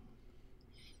game.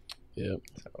 Yep.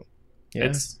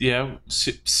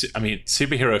 So, I mean,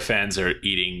 superhero fans are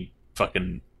eating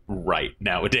fucking right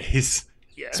nowadays.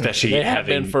 Yeah, especially they have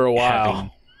been for a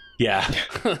while. Yeah.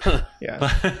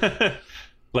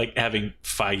 Like having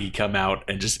Feige come out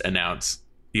and just announce,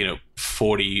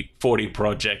 40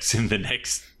 projects in the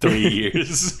next 3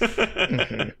 years.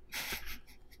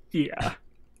 Yeah.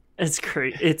 It's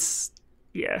great. It's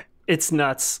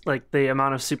nuts, like the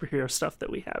amount of superhero stuff that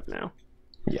we have now.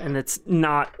 Yeah. And it's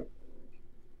not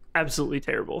absolutely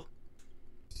terrible.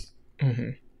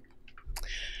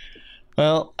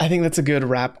 Well, I think that's a good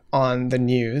wrap on the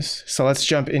news. So let's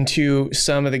jump into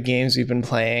some of the games we've been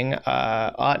playing.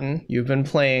 Otten, you've been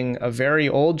playing a very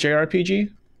old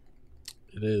JRPG?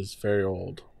 It is very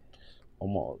old.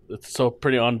 Almost. It's so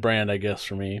pretty on brand, I guess,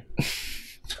 for me.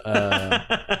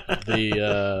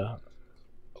 The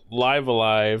Live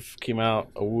Alive came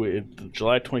out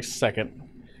July 22nd.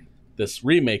 This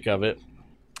remake of it,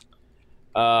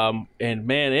 and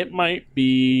man, it might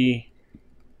be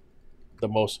the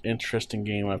most interesting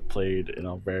game I've played in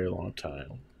a very long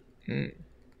time.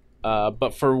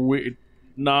 But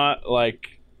not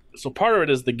like, so part of it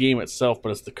is the game itself, but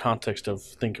it's the context of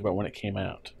thinking about when it came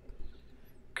out.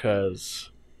 Because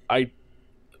I'm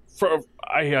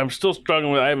still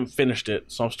struggling with. I haven't finished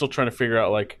it, so I'm still trying to figure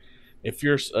out, like, if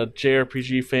you're a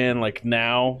JRPG fan, like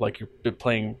now, like you've been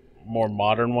playing more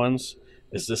modern ones,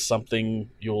 is this something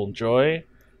you'll enjoy?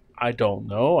 I don't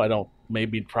know.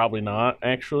 Probably not,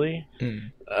 actually.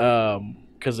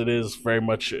 Because it is very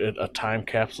much a time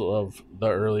capsule of the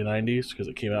early 90s, because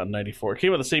it came out in 94. It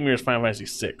came out the same year as Final Fantasy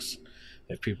 6,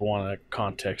 if people want a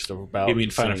context of about... You mean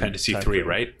Final Fantasy 3,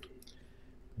 right?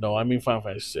 No, I mean Final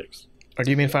Fantasy 6. Or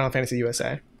do you mean Final Fantasy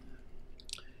USA?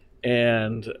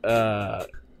 And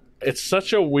it's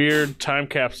such a weird time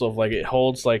capsule of, like, it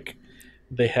holds, like,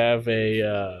 they have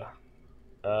a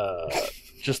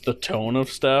just the tone of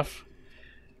stuff.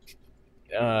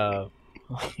 You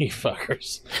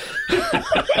fuckers.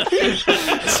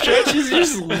 Stretch is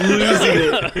just losing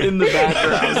it in the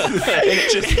background.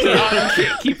 Just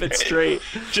Can't keep it straight.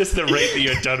 Just the rate that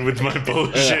you're done with my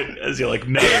bullshit, as you're like,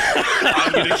 no,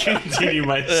 I'm going to continue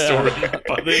my story.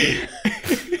 But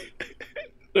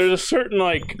there's a certain,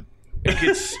 like, it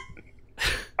gets...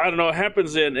 I don't know. It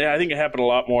happens I think it happened a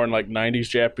lot more in, like, 90s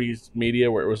Japanese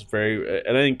media, where it was very...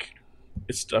 And I think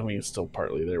it's still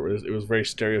partly there. It was very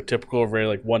stereotypical, very,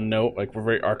 like, one note. Like, we're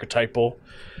very archetypal.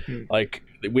 Like,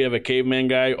 we have a caveman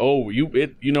guy. Oh, you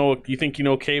think you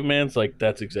know caveman's? Like,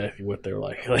 that's exactly what they're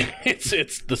like. Like, it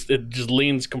just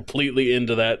leans completely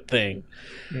into that thing.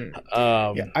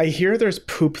 I hear there's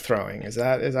poop throwing. Is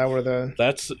that where the...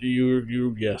 That's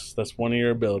yes, that's one of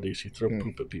your abilities. You throw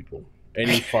poop at people. And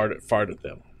you fart at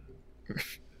them.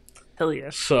 Hell yeah.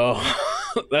 So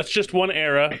that's just one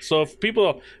era. So if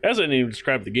people, as I didn't even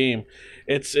describe the game,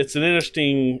 it's an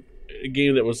interesting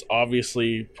game that was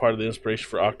obviously part of the inspiration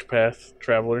for Octopath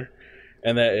Traveler,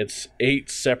 and that it's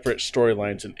 8 separate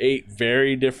storylines in 8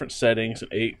 very different settings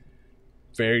and 8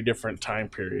 very different time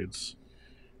periods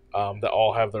that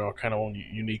all have their own kind of own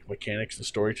unique mechanics and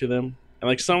story to them. And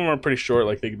like some of them are pretty short,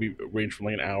 like they could be range from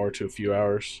like an hour to a few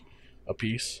hours a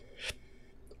piece.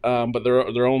 But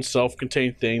they're their own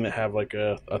self-contained thing that have like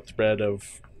a thread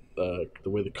of the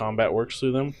way the combat works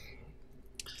through them. And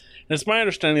it's my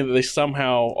understanding that they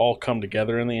somehow all come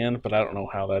together in the end, but I don't know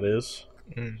how that is.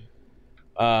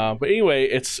 But anyway,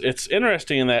 it's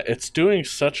interesting in that it's doing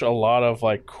such a lot of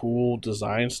like cool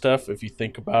design stuff. If you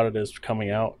think about it as coming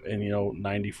out in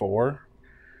 94,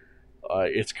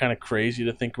 it's kind of crazy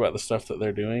to think about the stuff that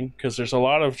they're doing, because there's a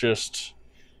lot of just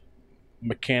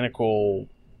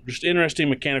interesting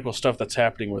mechanical stuff that's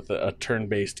happening with a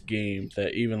turn-based game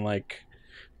that even like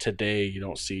today you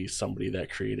don't see somebody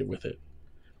that creative with it.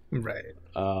 Right.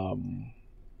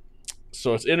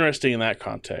 So it's interesting in that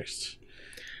context.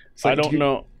 So I don't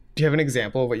know. Do you have an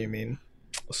example of what you mean?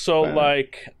 So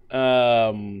like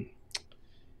they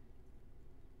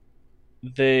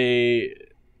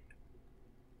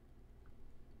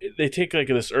take like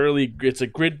this early, it's a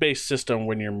grid-based system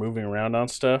when you're moving around on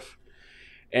stuff.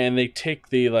 And they take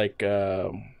the like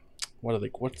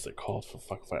what's it called for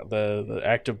the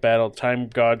active battle time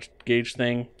gauge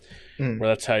thing, where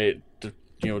that's how it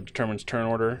determines turn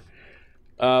order.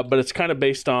 But it's kind of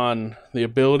based on the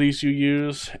abilities you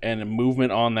use and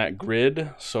movement on that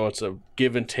grid. So it's a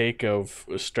give and take of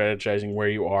strategizing where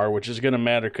you are, which is going to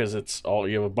matter because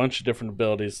you have a bunch of different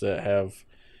abilities that have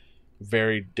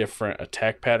very different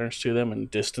attack patterns to them and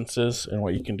distances and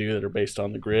what you can do that are based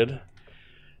on the grid.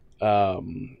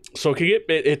 So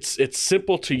it's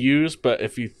simple to use, but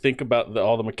if you think about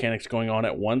all the mechanics going on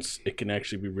at once, it can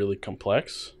actually be really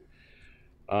complex.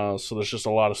 So there's just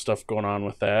a lot of stuff going on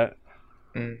with that.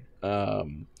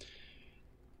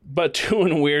 But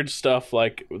doing weird stuff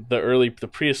like the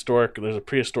prehistoric, there's a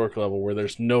prehistoric level where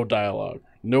there's no dialogue.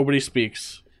 Nobody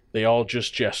speaks. They all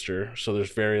just gesture. So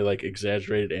there's very like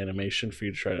exaggerated animation for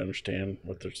you to try to understand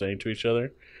what they're saying to each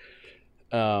other.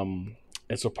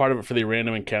 And so part of it for the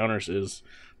random encounters is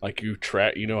like you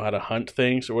know how to hunt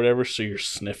things or whatever. So you're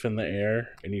sniffing the air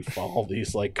and you follow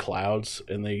these like clouds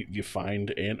and you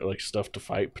find like stuff to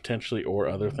fight potentially or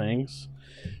other things.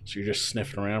 So you're just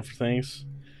sniffing around for things.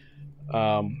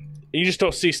 You just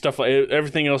don't see stuff like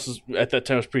everything else is at that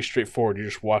time was pretty straightforward. You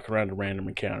just walk around to random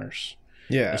encounters.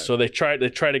 Yeah. And so they try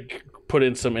to put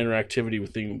in some interactivity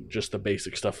within just the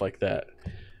basic stuff like that.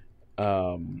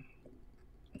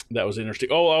 That was interesting.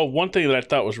 One thing that I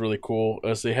thought was really cool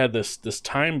is they had this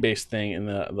time-based thing, and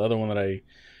the other one that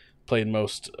played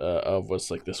most of was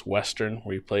like this Western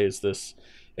where he plays this.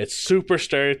 It's super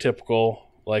stereotypical,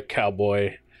 like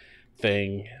cowboy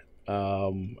thing,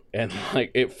 and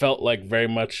like it felt like very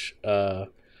much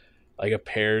like a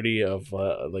parody of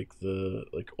like the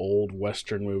old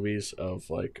Western movies of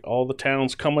like all the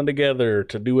towns coming together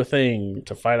to do a thing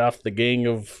to fight off the gang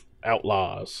of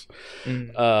outlaws,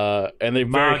 and they're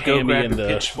very handy in the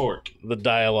pitchfork, the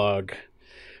dialogue.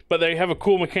 But they have a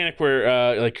cool mechanic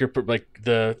where,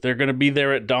 they're going to be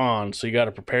there at dawn, so you got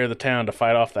to prepare the town to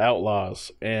fight off the outlaws,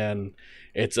 and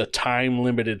it's a time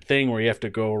limited thing where you have to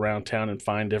go around town and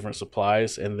find different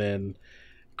supplies, and then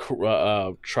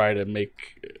try to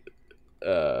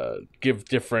give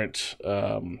different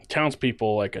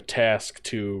townspeople like a task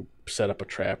to set up a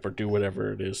trap or do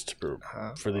whatever it is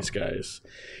for these guys.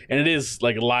 And it is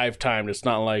like live timed. It's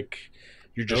not like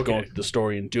you're just going through the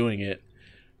story and doing it.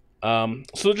 So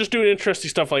they're just doing interesting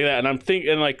stuff like that, and I'm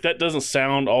thinking like that doesn't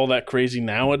sound all that crazy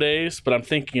nowadays, but I'm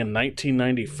thinking in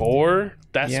 1994,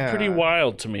 that's pretty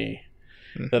wild to me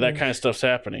that kind of stuff's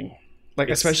happening. Like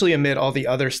especially amid all the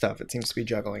other stuff it seems to be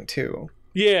juggling too.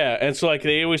 Yeah, and so like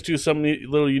they always do some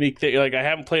little unique thing. Like I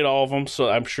haven't played all of them, so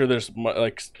I'm sure there's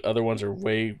like other ones are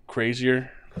way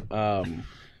crazier.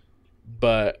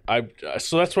 But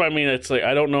so that's what I mean. It's like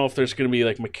I don't know if there's going to be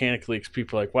like mechanic leaks.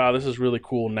 People are like, wow, this is really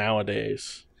cool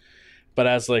nowadays. But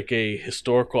as like a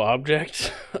historical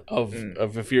object of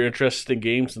if you're interested in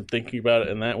games and thinking about it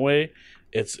in that way,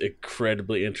 it's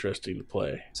incredibly interesting to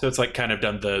play. So it's like kind of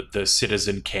done the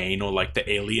Citizen Kane or like the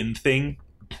Alien thing,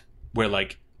 where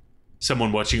like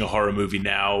someone watching a horror movie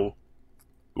now,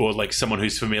 or like someone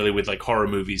who's familiar with like horror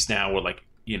movies now, or like,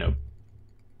 you know,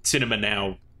 cinema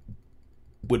now,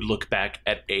 would look back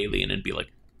at Alien and be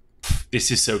like,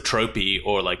 this is so tropey,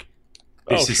 or like,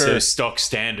 this is so stock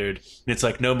standard. And it's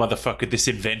like, no, motherfucker, this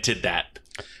invented that.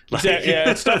 Like, yeah,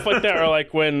 and stuff like that. Or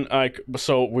like when,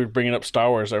 so we're bringing up Star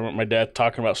Wars. I remember my dad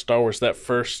talking about Star Wars.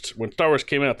 When Star Wars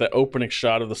came out, that opening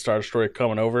shot of the Star Destroyer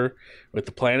coming over with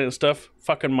the planet and stuff,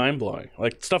 fucking mind blowing.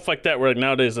 Like stuff like that. Where like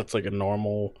nowadays that's like a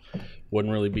normal,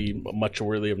 wouldn't really be much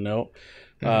worthy of note.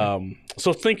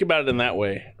 So think about it in that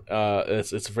way.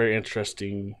 It's a very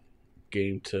interesting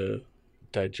game to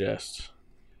digest.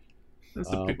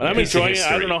 And I'm enjoying it.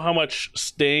 I don't know how much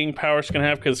staying power it's going to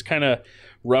have, because it's kind of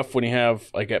rough when you have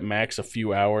like at max a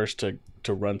few hours to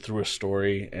run through a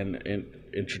story and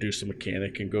introduce a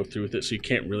mechanic and go through with it, so you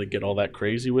can't really get all that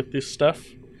crazy with this stuff.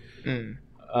 So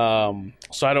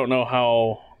I don't know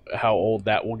how old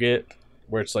that will get,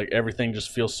 where it's like everything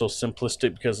just feels so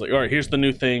simplistic, because like, all right, here's the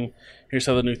new thing, here's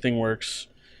how the new thing works,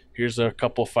 here's a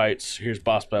couple fights, here's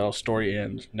boss battle, story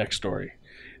ends, next story.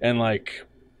 And like,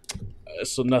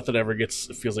 so nothing ever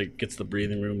feels like gets the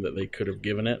breathing room that they could have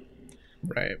given it.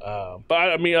 Right. But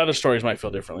I mean, other stories might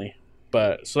feel differently.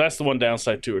 But so that's the one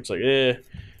downside too. It's like,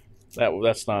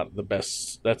 that's not the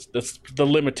best. That's the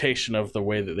limitation of the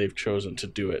way that they've chosen to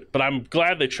do it. But I'm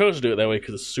glad they chose to do it that way,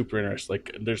 because it's super interesting.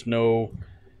 Like, there's no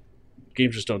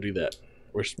games just don't do that.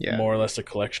 We're more or less a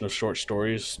collection of short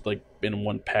stories, like in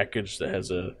one package that has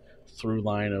a through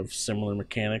line of similar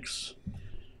mechanics.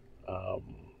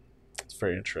 It's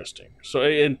very interesting. So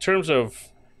in terms of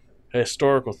a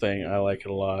historical thing, I like it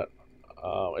a lot.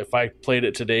 If I played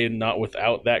it today not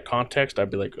without that context, I'd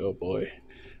be like, oh boy,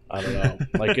 I don't know.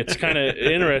 Like, it's kind of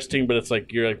interesting, but it's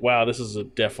like, you're like, wow, this is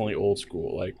definitely old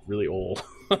school, like really old.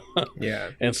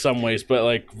 Yeah. In some ways, but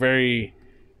like very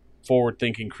forward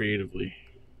thinking creatively.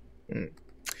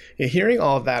 Yeah, hearing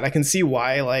all of that, I can see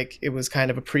why like it was kind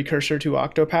of a precursor to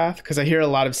Octopath, because I hear a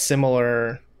lot of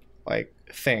similar like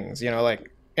things, you know,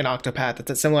 like in Octopath,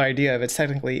 it's a similar idea of it's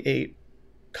technically 8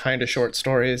 kind of short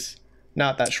stories.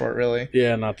 Not that short, really.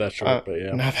 Yeah, not that short, but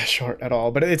yeah. Not that short at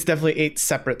all. But it's definitely 8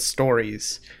 separate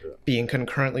stories being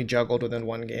concurrently juggled within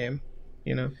one game,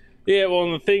 you know? Yeah, well,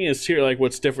 and the thing is here, like,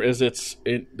 what's different is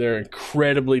they're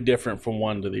incredibly different from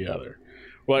one to the other.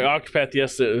 Well, like Octopath,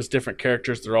 yes, it was different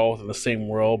characters. They're all within the same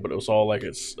world, but it was all, like,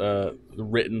 it's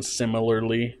written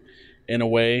similarly in a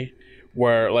way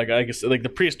where, like, I guess, like, the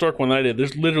prehistoric one that I did,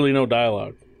 there's literally no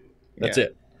dialogue. That's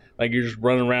it. Like, you're just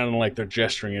running around and like they're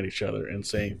gesturing at each other and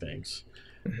saying things.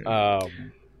 I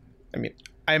mean,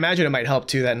 I imagine it might help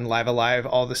too that in Live Alive,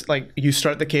 all this, like, you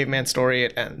start the caveman story,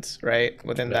 it ends right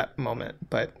within that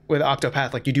moment. But with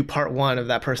Octopath, like, you do part 1 of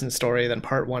that person's story, then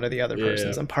part 1 of the other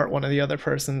person's, and part 1 of the other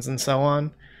person's, and so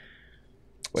on.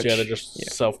 Which, they're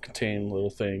just self-contained little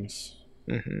things.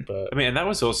 But I mean, and that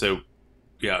was also,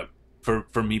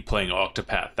 for me playing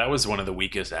Octopath, that was one of the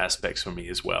weakest aspects for me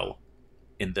as well,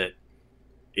 in that,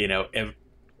 you know,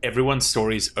 everyone's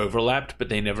stories overlapped, but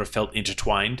they never felt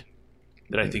intertwined.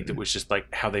 That I think that was just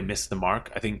like how they missed the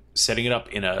mark. I think setting it up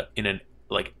in an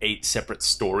like 8 separate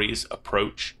stories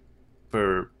approach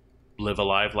for Live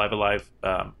Alive.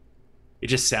 It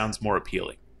just sounds more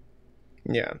appealing.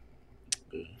 Yeah.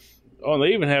 Oh, and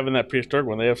they even have in that prehistoric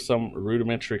one, they have some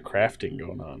rudimentary crafting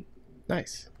going on,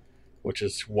 Nice. which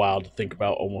is wild to think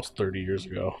about almost 30 years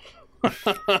ago.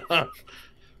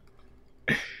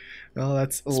 Well,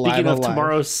 that's Speaking Live of Alive.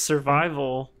 tomorrow's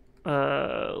survival,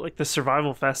 like the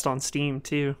Survival Fest on Steam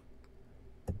too.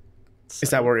 Is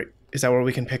that where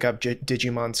we can pick up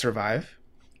Digimon Survive?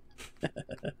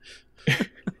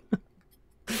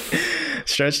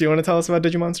 Stretch, do you want to tell us about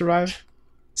Digimon Survive?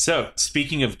 So,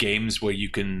 speaking of games where you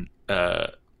can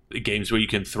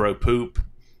throw poop,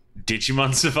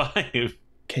 Digimon Survive.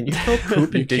 Can you throw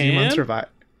poop in You Digimon can? Survive?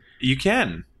 You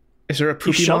can. Is there a You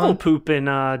poopy shovel poop in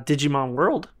Digimon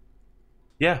World.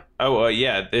 Yeah. Oh,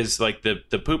 yeah. There's like the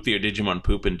poop via Digimon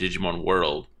Poop and Digimon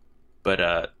World,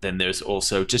 but then there's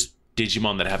also just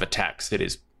Digimon that have attacks that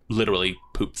is literally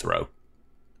poop throw.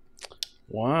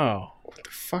 Wow. What the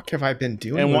fuck have I been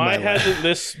doing? And with why my life? hasn't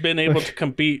this been able to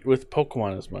compete with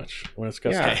Pokemon as much when it's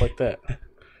got Yeah. stuff like that?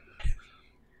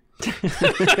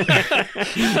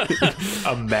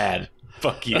 I'm mad.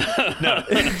 Fuck you. No.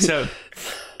 So,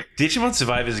 Digimon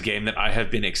Survive is a game that I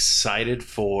have been excited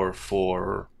for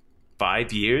 4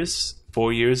 years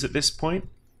at this point.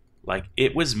 Like,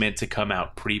 it was meant to come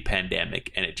out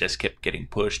pre-pandemic, and it just kept getting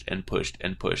pushed and pushed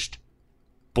and pushed.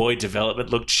 Boy, development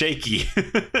looked shaky.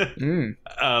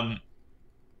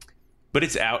 But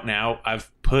it's out now.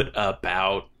 I've put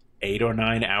about 8 or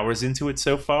 9 hours into it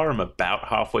so far. I'm about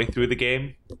halfway through the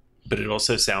game. But it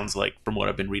also sounds like, from what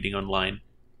I've been reading online,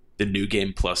 the New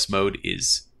Game Plus mode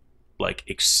is like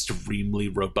extremely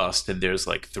robust, and there's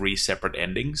like 3 separate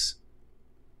endings.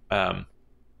 But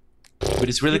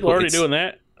it's really People cool. already It's- doing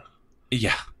that?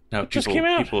 Yeah. No, just came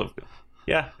out.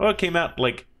 Yeah. Well, it came out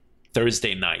like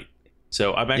Thursday night.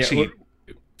 So I'm actually,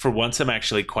 for once, I'm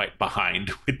actually quite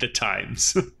behind with the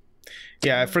times.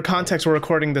 Yeah, for context, we're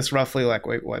recording this roughly like,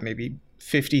 maybe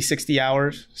 50, 60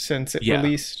 hours since it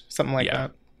released, something like Yeah.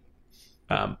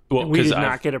 that. Well, We did because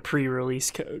not get a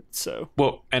pre-release code, so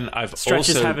and I've Stretch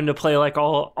is also having to play like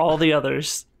all the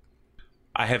others.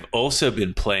 I have also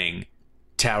been playing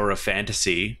Tower of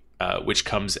Fantasy, which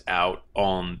comes out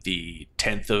on the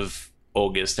 10th of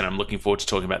August, and I'm looking forward to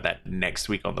talking about that next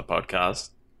week on the podcast.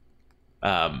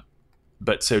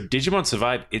 But so Digimon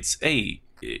Survive, it's they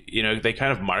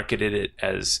kind of marketed it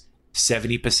as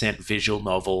 70% visual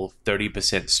novel,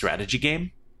 30% strategy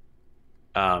game.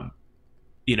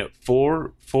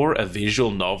 For a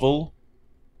visual novel,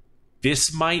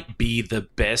 this might be the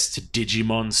best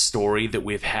Digimon story that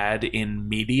we've had in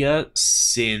media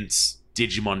since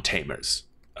Digimon Tamers,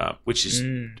 which is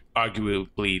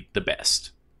arguably the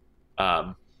best.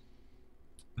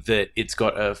 That it's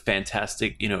got a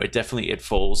fantastic, it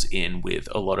falls in with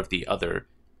a lot of the other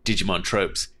Digimon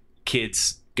tropes.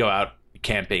 Kids go out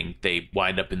camping, they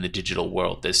wind up in the digital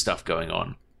world. There's stuff going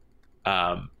on.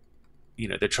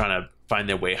 They're trying to find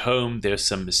their way home. There's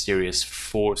some mysterious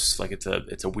force, like it's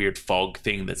a weird fog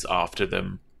thing that's after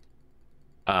them.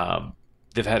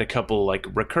 They've had a couple like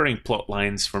recurring plot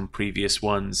lines from previous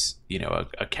ones.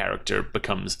 A character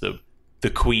becomes the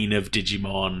queen of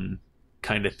Digimon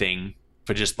kind of thing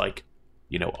for just like,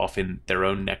 off in their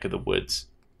own neck of the woods.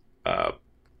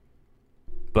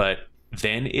 But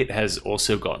then it has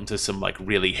also gotten to some like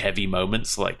really heavy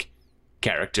moments, like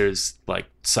characters like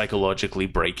psychologically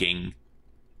breaking.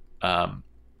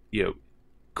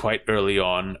 Quite early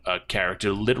on, a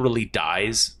character literally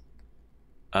dies.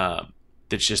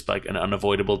 That's just like an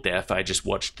unavoidable death. I just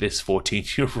watched this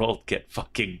 14-year-old get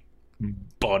fucking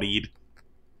bodied.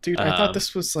 Dude, I thought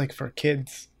this was like for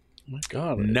kids. Oh my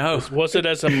God. No. Was it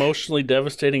as emotionally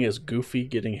devastating as Goofy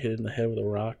getting hit in the head with a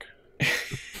rock?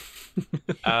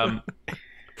 No,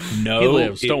 He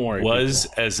lives, don't worry, it was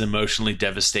as emotionally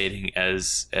devastating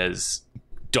as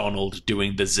Donald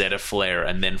doing the Zeta flare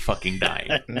and then fucking dying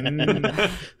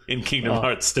in Kingdom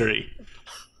Hearts 3.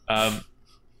 But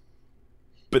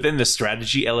then the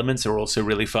strategy elements are also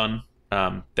really fun.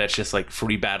 That's just like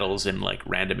free battles and like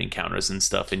random encounters and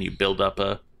stuff, and you build up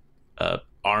a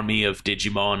army of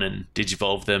Digimon and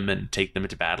digivolve them and take them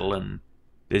into battle, and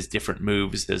there's different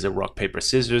moves. There's a rock paper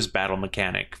scissors battle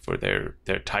mechanic for their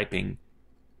typing.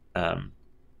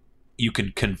 You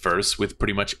can converse with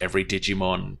pretty much every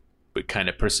Digimon, but kind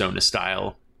of persona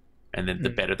style, and then the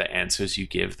better the answers you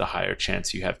give, the higher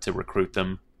chance you have to recruit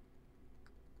them.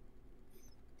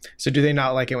 So do they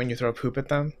not like it when you throw poop at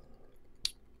them?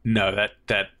 No,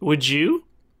 that Would you?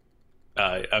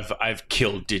 I've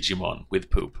killed Digimon with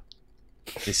poop.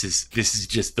 This is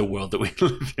just the world that we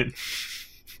live in.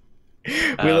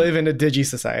 We live in a digi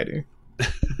society.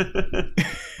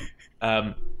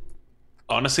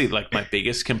 Honestly, like my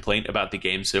biggest complaint about the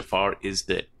game so far is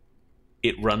that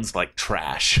it runs like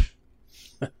trash.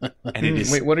 And it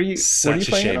is Wait, what are you such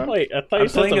a playing it shame. on? Wait, I thought I'm you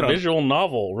said playing the it on- visual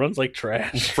novel runs like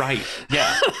trash. Right.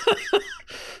 Yeah.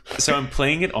 So I'm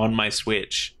playing it on my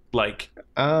Switch. Like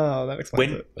Oh, that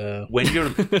explains when it. when you're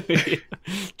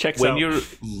Checks when out. you're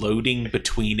loading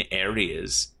between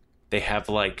areas, they have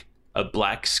like a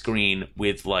black screen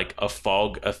with like a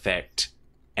fog effect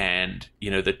and,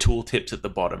 you know, the tooltips at the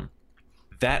bottom.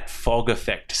 That fog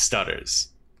effect stutters.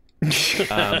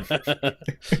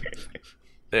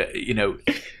 You know,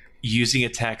 using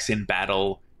attacks in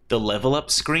battle, the level up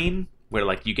screen where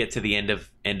like you get to the end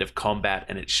of combat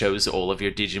and it shows all of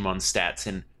your Digimon stats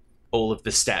and all of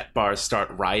the stat bars start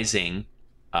rising,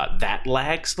 that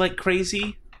lags like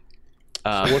crazy.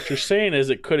 What you're saying is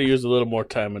it could have used a little more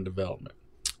time in development.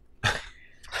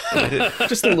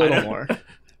 Just a little more.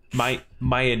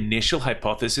 My initial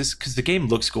hypothesis, because the game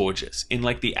looks gorgeous in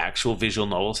like the actual visual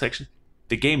novel section,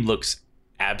 the game looks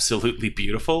absolutely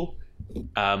beautiful.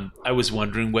 I was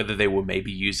wondering whether they were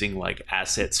maybe using like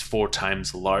assets 4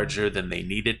 times larger than they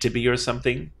needed to be or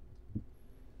something.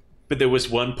 But there was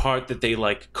one part that they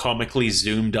like comically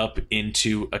zoomed up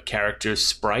into a character's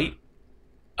sprite,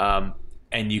 and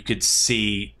you could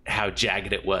see how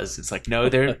jagged it was. It's like, no,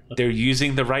 they're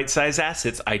using the right size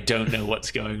assets. I don't know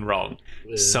what's going wrong.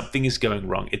 Something is going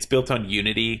wrong. It's built on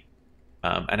Unity,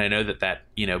 and I know that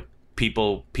you know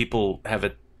people have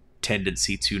a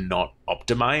tendency to not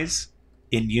optimize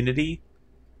in Unity,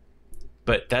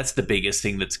 but that's the biggest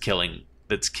thing that's killing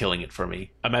it for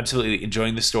me. I'm absolutely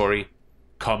enjoying the story.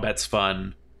 Combat's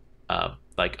fun.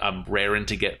 Like I'm raring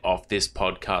to get off this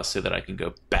podcast so that I can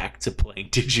go back to playing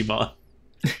Digimon.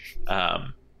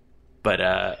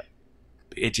 But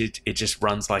it just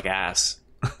runs like ass.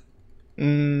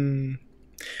 Do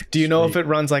you know if it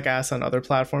runs like ass on other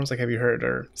platforms? Like, have you heard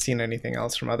or seen anything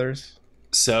else from others?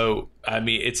 So, I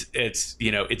mean, it's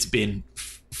you know, it's been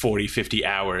 40, 50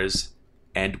 hours.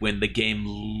 And when the game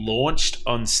launched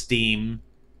on Steam,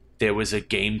 there was a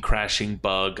game crashing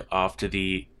bug after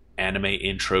the anime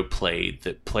intro played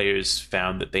that players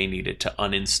found that they needed to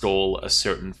uninstall a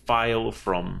certain file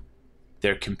from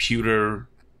their computer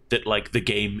that like the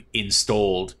game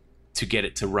installed to get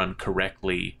it to run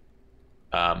correctly.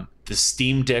 The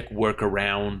Steam Deck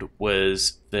workaround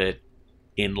was that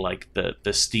in like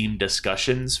the Steam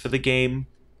discussions for the game,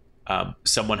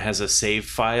 someone has a save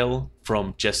file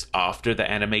from just after the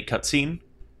anime cutscene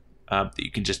that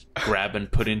you can just grab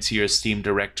and put into your Steam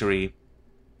directory.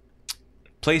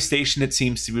 PlayStation, it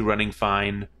seems to be running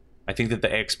fine. I think that the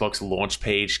Xbox launch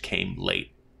page came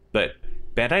late, but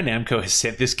Bandai Namco has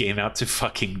sent this game out to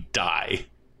fucking die.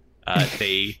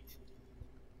 They,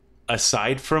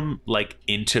 aside from like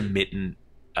intermittently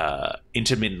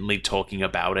talking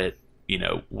about it, you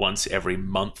know, once every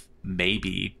month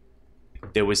maybe,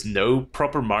 there was no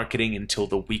proper marketing until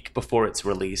the week before its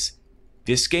release.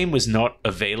 This game was not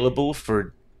available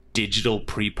for digital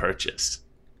pre-purchase.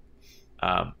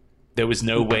 There was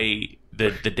no way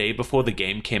the day before the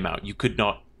game came out, you could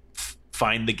not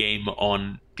find the game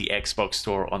on the Xbox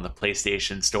store, on the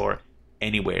PlayStation store,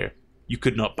 anywhere. You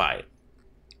could not buy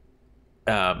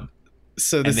it.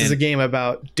 So this is a game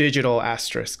about digital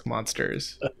asterisk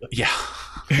monsters. Yeah,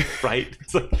 right.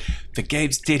 It's like, the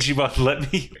game's Digimon.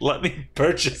 Let me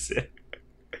purchase it.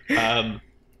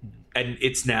 And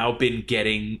it's now been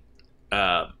getting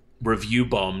review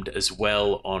bombed as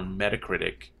well on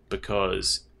Metacritic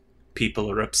because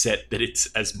people are upset that it's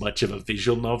as much of a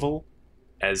visual novel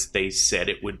as they said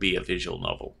it would be a visual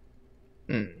novel.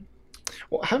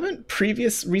 Well, haven't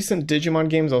recent Digimon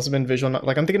games also been visual?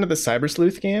 Like, I'm thinking of the Cyber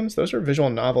Sleuth games. Those are visual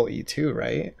novel-y too,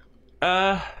 right?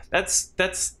 That's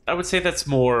I would say that's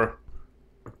more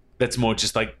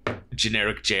just like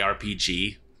generic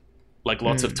JRPG, like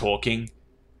lots of talking.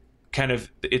 Kind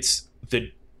of, it's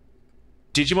the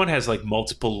Digimon has like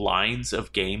multiple lines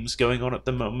of games going on at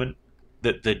the moment.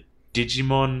 That the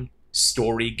Digimon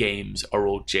story games are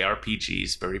all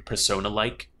JRPGs, very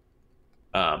Persona-like.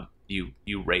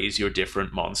 You raise your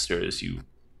different monsters, you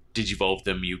digivolve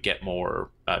them, you get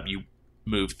more, you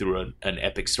move through an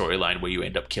epic storyline where you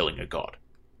end up killing a god.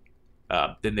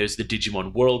 Then there's the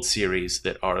Digimon World series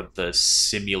that are the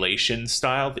simulation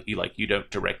style that you don't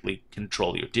directly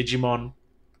control your Digimon,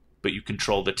 but you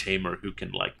control the tamer who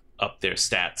can like up their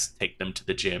stats, take them to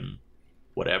the gym,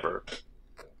 whatever.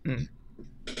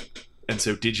 And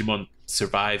so Digimon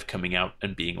Survive coming out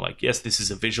and being like, yes, this is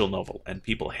a visual novel, and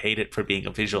people hate it for being a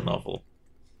visual novel,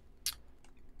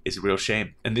 is a real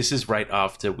shame. And this is right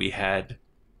after we had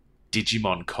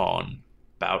Digimon Con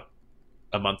about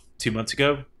 2 months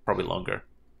ago, probably longer,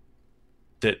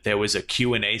 that there was a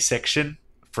Q&A section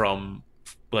from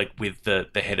like with the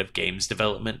head of games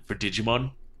development for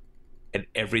Digimon, and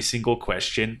every single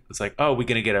question was like, oh, we're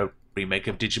going to get a remake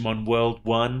of Digimon World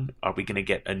 1? Are we going to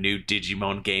get a new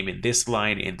Digimon game in this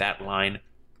line, in that line?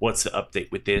 What's the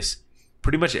update with this?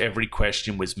 Pretty much every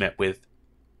question was met with,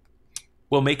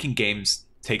 well, making games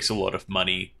takes a lot of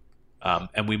money,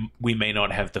 and we may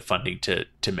not have the funding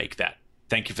to make that.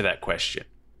 Thank you for that question.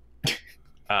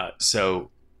 So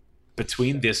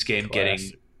between this game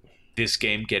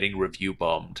getting review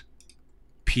bombed,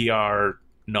 PR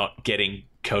not getting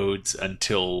codes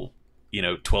until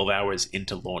 12 hours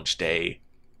into launch day,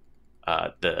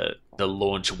 the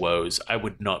launch woes, I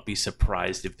would not be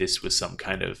surprised if this was some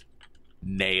kind of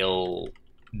nail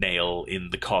in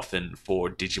the coffin for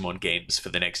Digimon games for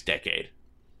the next decade.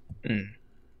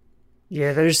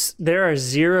 Yeah, there are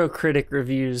 0 critic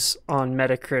reviews on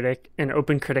Metacritic, and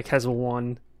OpenCritic has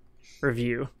 1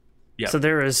 review. Yep. So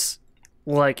there is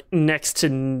like next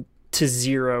to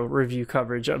 0 review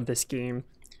coverage of this game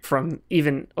from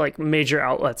even like major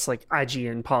outlets like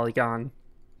IGN, Polygon.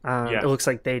 It looks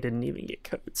like they didn't even get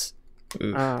codes,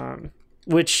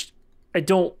 which I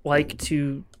don't like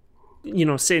to,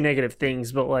 say negative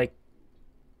things, but like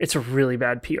it's a really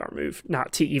bad PR move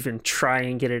not to even try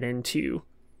and get it into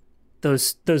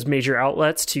those major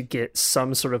outlets to get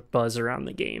some sort of buzz around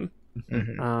the game.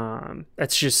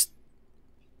 That's just,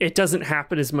 it doesn't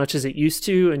happen as much as it used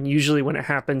to, and usually when it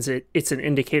happens, it's an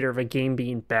indicator of a game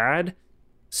being bad.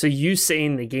 So you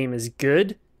saying the game is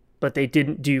good, but they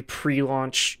didn't do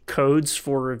pre-launch codes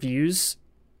for reviews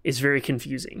is very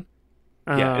confusing.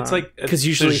 Yeah, it's like because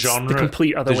usually it's the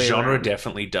complete other way The genre around.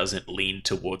 definitely doesn't lean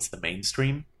towards the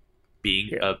mainstream being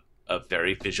a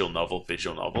very visual novel.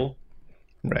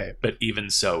 Right. But even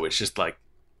so, it's just like,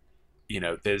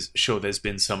 there's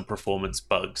been some performance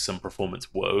bugs, some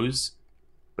performance woes,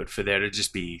 but for there to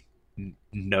just be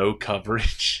no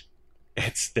coverage,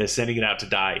 they're sending it out to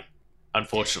die,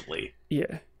 unfortunately.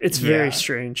 Yeah, it's very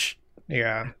strange.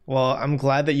 Yeah. Well, I'm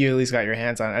glad that you at least got your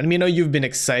hands on it. I mean, I know you've been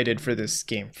excited for this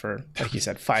game for, like you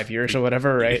said, 5 years or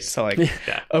whatever, right? So, like,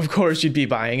 of course you'd be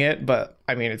buying it, but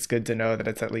I mean, it's good to know that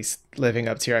it's at least living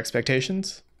up to your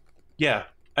expectations. Yeah.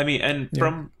 I mean, and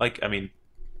from, I'm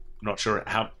not sure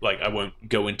how, I won't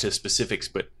go into specifics,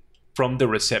 but from the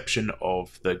reception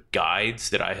of the guides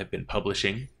that I have been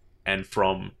publishing and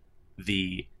from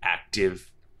the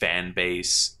active fan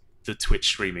base, the Twitch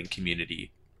streaming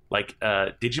community,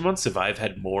 Digimon Survive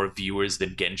had more viewers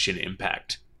than Genshin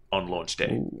Impact on launch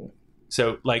day. Ooh.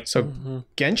 So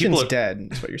Genshin's dead,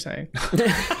 is what you're saying.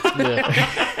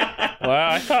 Wow,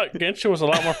 I thought Genshin was a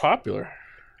lot more popular.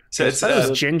 So it's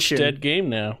Genshin. Dead game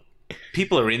now.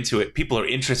 People are into it. People are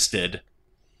interested.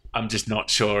 I'm just not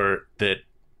sure that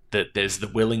there's the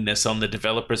willingness on the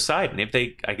developer's side. And if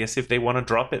they want to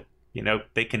drop it,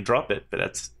 they can drop it. But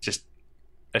that's just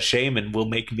a shame and will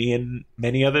make me and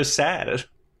many others sad.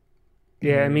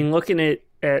 Yeah, I mean, looking at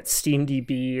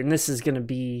SteamDB, and this is going to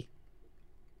be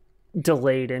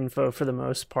delayed info for the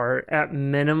most part, at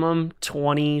minimum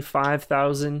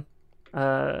 25,000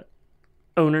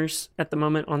 owners at the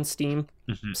moment on Steam.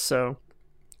 So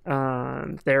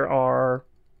there are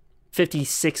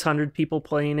 5,600 people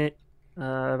playing it,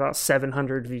 about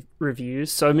 700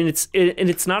 reviews. So I mean,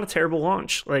 it's not a terrible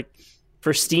launch. Like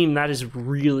for Steam, that is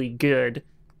really good.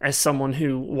 As someone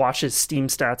who watches Steam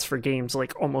stats for games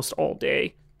like almost all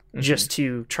day, just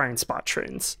to try and spot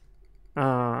trends,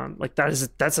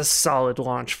 that's a solid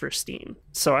launch for Steam.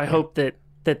 So I hope that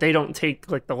they don't take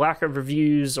like the lack of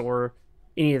reviews or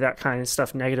any of that kind of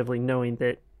stuff negatively, knowing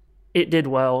that it did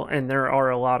well and there are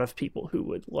a lot of people who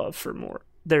would love for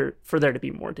there to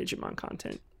be more Digimon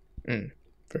content.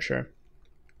 For sure.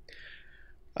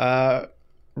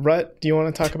 Rut, do you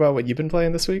want to talk about what you've been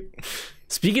playing this week?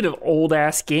 Speaking of old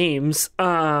ass games,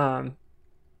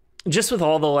 just with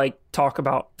all the talk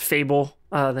about Fable,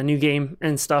 the new game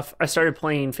and stuff, I started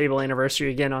playing Fable Anniversary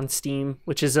again on Steam,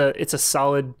 which is it's a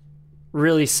solid,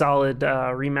 really solid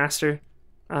remaster.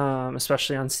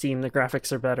 Especially on Steam, the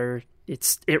graphics are better.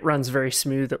 It runs very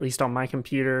smooth, at least on my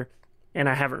computer, and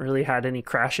I haven't really had any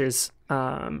crashes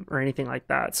or anything like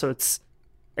that. So it's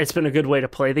been a good way to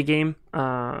play the game.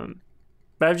 But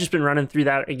I've just been running through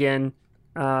that again.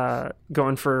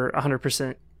 Going for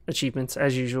 100% achievements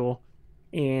as usual,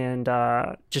 and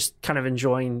just kind of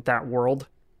enjoying that world.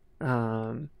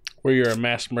 Where you're a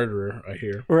mass murderer, I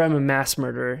hear. Where I'm a mass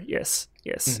murderer, yes.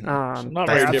 Not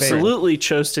very different. Absolutely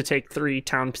chose to take 3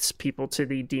 townspeople to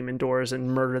the demon doors and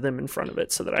murder them in front of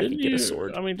it so that I could get a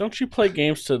sword. I mean, don't you play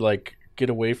games to get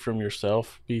away from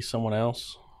yourself, be someone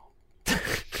else?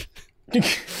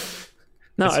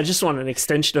 No, I just want an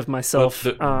extension of myself,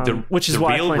 which is the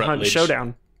why I real play Hunt Rutledge-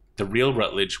 Showdown. The real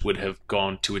Rutledge would have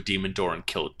gone to a demon door and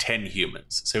killed 10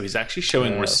 humans. So he's actually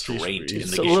showing restraint in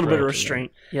he's the So a game. little bit of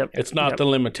restraint. Yep. It's not Yep. the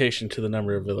limitation to the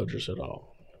number of villagers at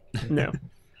all. No.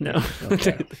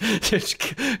 Just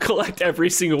collect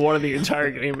every single one of the entire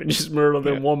game and just murder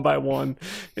them one by one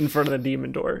in front of the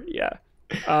demon door. Yeah.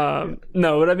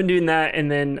 No, but I've been doing that, and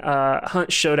then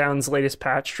Hunt Showdown's latest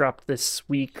patch dropped this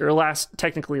week, or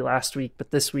technically last week,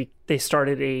 but this week they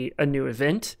started a new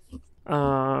event,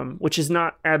 which is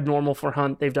not abnormal for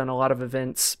Hunt. They've done a lot of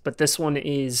events, but this one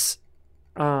is,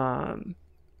 I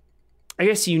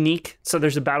guess, unique. So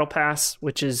there's a battle pass,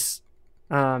 which is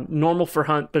normal for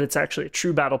Hunt, but it's actually a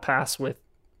true battle pass with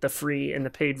the free and the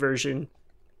paid version.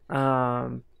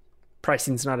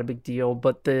 Pricing's not a big deal,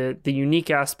 but the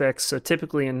unique aspects, so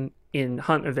typically in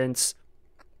Hunt events,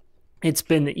 it's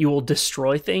been that you will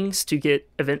destroy things to get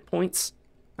event points.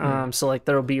 So like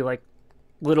there'll be like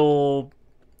little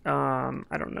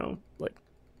I don't know, like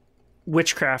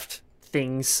witchcraft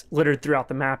things littered throughout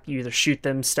the map. You either shoot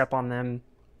them, step on them,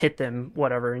 hit them,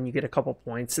 whatever, and you get a couple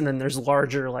points. And then there's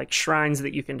larger like shrines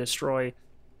that you can destroy.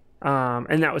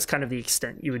 And that was kind of the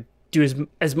extent. You would do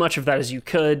as much of that as you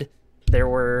could. There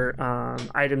were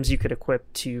items you could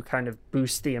equip to kind of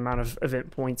boost the amount of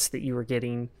event points that you were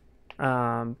getting.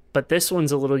 But this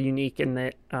one's a little unique in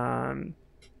that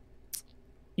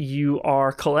you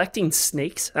are collecting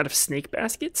snakes out of snake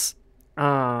baskets,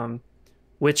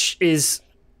 which is,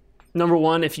 number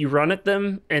one, if you run at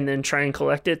them and then try and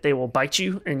collect it, they will bite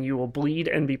you and you will bleed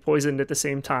and be poisoned at the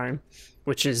same time,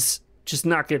 which is just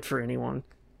not good for anyone.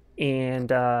 And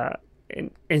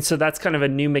so that's kind of a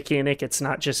new mechanic. It's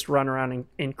not just run around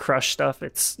and crush stuff.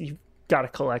 It's you've got to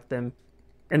collect them,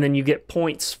 and then you get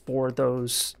points for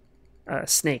those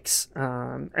snakes,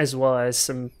 as well as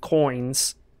some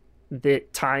coins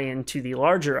that tie into the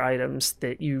larger items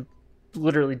that you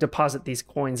literally deposit these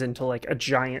coins into like a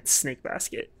giant snake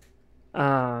basket,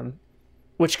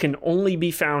 which can only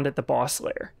be found at the boss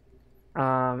lair.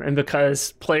 And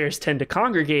because players tend to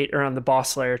congregate around the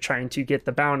boss lair trying to get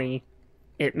the bounty,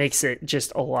 it makes it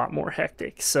just a lot more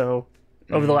hectic. So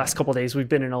over the last couple of days, we've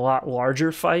been in a lot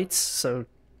larger fights. So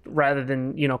rather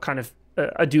than, kind of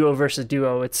a duo versus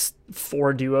duo, it's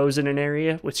 4 duos in an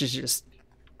area, which is just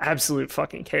absolute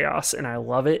fucking chaos, and I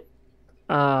love it.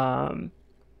 And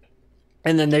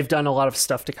then they've done a lot of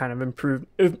stuff to kind of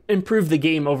improve the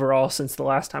game overall since the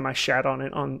last time I shat on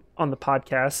it on the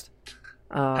podcast.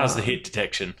 How's the hit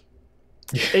detection?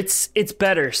 It's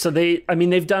better. So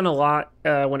they've done a lot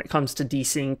when it comes to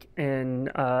desync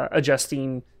and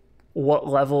adjusting what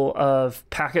level of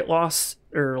packet loss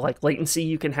or like latency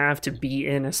you can have to be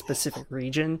in a specific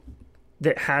region.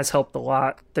 That has helped a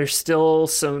lot. There's still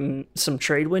some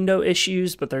trade window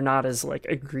issues, but they're not as like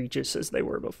egregious as they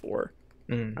were before.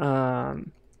 So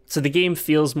the game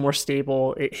feels more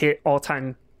stable. It hit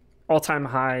all-time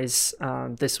highs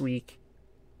this week,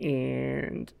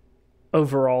 and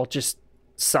overall just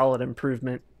solid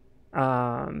improvement.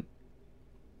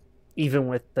 Even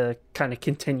with the kind of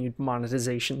continued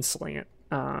monetization slant,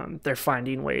 they're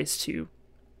finding ways to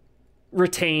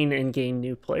retain and gain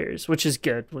new players, which is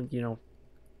good.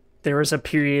 There was a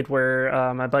period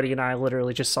where my buddy and I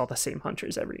literally just saw the same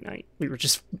hunters every night. We were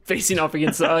just facing off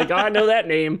against like, oh, I know that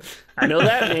name.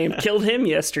 Killed him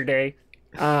yesterday.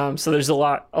 So there's a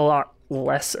lot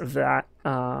less of that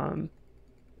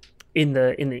in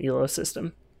the ELO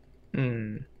system.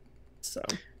 So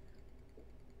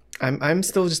I'm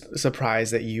still just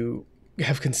surprised that you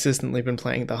have consistently been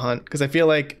playing the Hunt, because I feel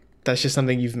like that's just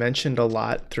something you've mentioned a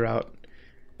lot throughout.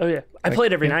 Oh yeah, I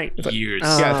played every night. Years.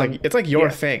 It's like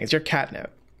your thing. It's your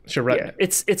catnip. It's your Rutnip.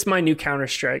 Yeah, it's my new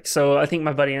Counter-Strike. So I think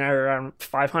my buddy and I are around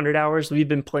 500 hours. We've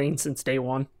been playing since day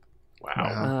one.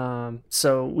 Wow.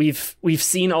 So we've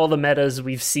seen all the metas.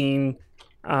 We've seen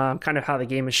kind of how the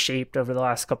game is shaped over the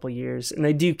last couple of years, and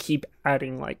they do keep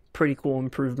adding like pretty cool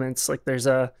improvements. Like there's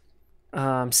a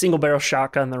single barrel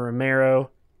shotgun, the Romero,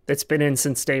 that's been in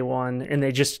since day one, and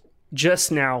they just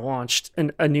now launched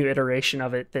a new iteration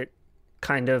of it that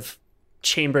kind of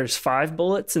chambers 5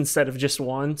 bullets instead of just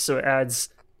 1, so it adds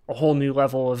a whole new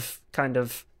level of kind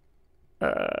of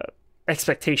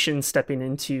expectation stepping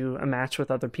into a match with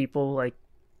other people. Like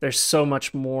there's so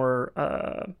much more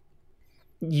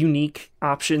unique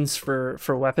options for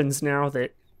weapons now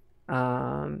that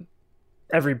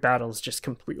every battle is just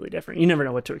completely different. You never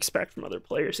know what to expect from other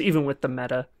players, even with the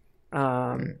meta.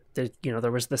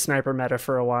 There was the sniper meta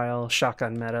for a while,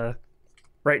 shotgun meta.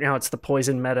 Right now it's the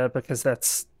poison meta, because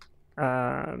that's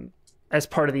as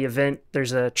part of the event,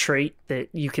 there's a trait that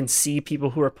you can see people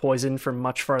who are poisoned from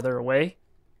much farther away.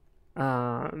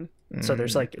 So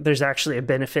there's actually a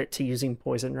benefit to using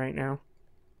poison right now.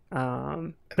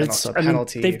 And But also a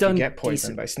penalty they've if done you get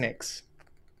poisoned decent. by snakes.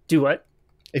 Do what?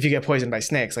 If you get poisoned by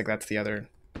snakes, like that's the other.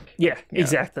 Yeah,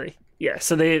 exactly. Yeah,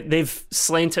 so they've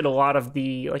slanted a lot of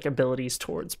the like abilities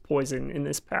towards poison in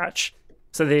this patch.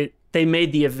 So they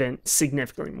made the event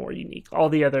significantly more unique. All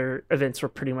the other events were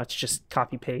pretty much just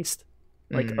copy paste.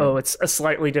 Like, oh, it's a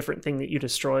slightly different thing that you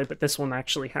destroy, but this one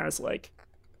actually has like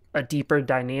a deeper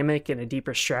dynamic and a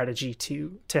deeper strategy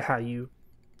to how you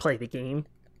play the game.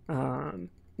 And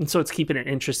so it's keeping it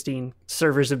interesting.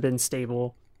 Servers have been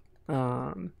stable.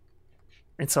 And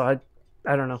so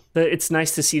I don't know. It's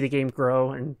nice to see the game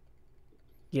grow, and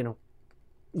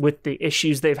with the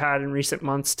issues they've had in recent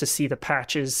months, to see the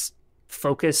patches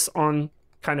focus on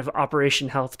kind of Operation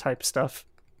Health type stuff.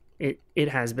 It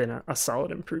has been a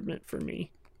solid improvement for me.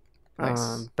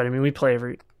 Nice. But I mean, we play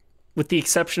with the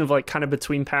exception of like kind of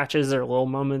between patches or little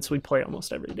moments, we play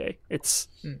almost every day. It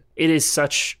is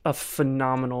such a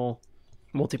phenomenal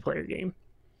multiplayer game,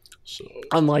 So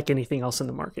unlike anything else in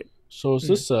the market. So is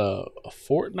this a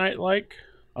Fortnite like?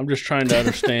 I'm just trying to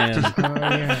understand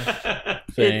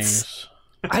things.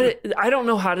 I don't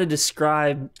know how to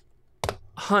describe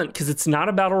Hunt, because it's not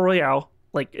a battle royale.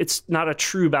 Like, it's not a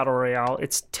true battle royale.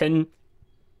 It's 10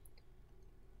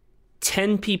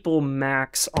 people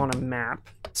max on a map.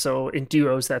 So in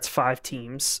duos, that's 5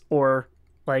 teams, or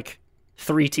like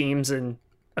 3 teams and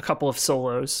a couple of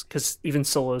solos, because even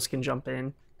solos can jump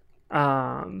in.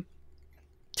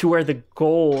 To where the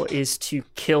goal is to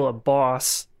kill a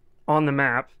boss on the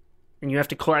map, and you have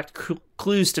to collect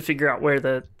clues to figure out where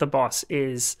the boss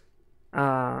is,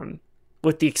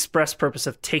 with the express purpose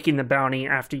of taking the bounty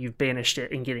after you've banished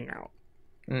it and getting out.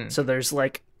 So there's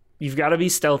like, you've got to be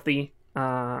stealthy.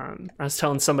 I was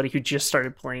telling somebody who just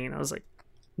started playing, I was like,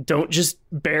 don't just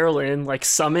barrel in. Like,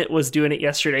 Summit was doing it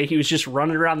yesterday. He was just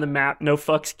running around the map, no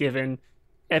fucks given,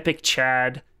 epic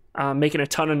Chad, making a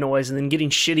ton of noise, and then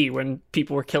getting shitty when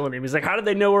people were killing him. He's like, how did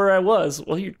they know where I was?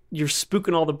 Well, you're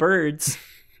spooking all the birds.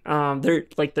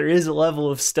 There is a level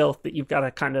of stealth that you've got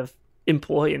to kind of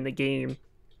employ in the game.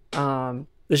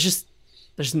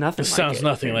 There's nothing. This like sounds it.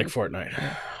 nothing like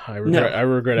Fortnite. I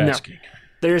regret asking.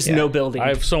 There's no building. I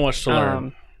have so much to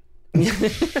learn.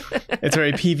 It's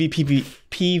very PvPvE,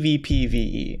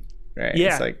 right? Yeah,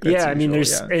 It's like, that's I mean,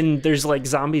 usual, there's like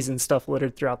zombies and stuff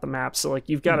littered throughout the map. So like,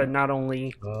 you've got to not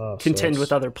only contend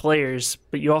with other players,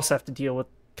 but you also have to deal with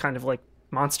kind of like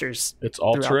monsters. It's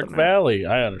throughout Altric the map. Valley.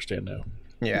 I understand now.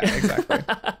 Yeah, exactly.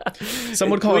 Some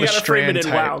would call we it a gotta frame strand it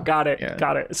in type. WoW. Got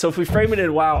it. So if we frame it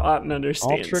in WoW, Otten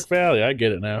understands. Altric Valley. I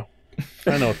get it now.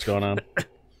 I know what's going on.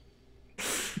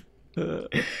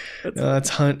 That's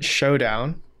Hunt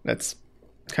Showdown. That's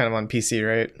kind of on PC,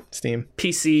 right? Steam.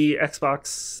 PC,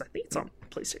 Xbox. I think it's on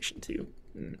PlayStation 2.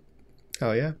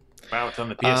 Oh yeah, Wow, it's on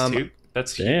the PS2.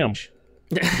 That's Damn. huge.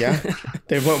 yeah.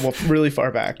 They went really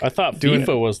far back. I thought Doing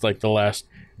FIFA was like the last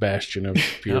bastion of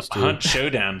PS2. Hunt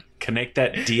Showdown. Connect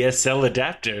that DSL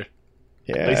adapter.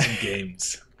 Play Yeah. some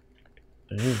games.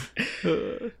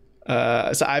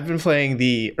 So I've been playing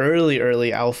the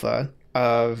early alpha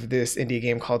of this indie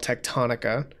game called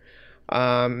Tectonica.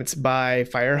 It's by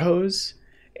Firehose,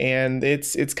 and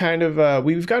it's kind of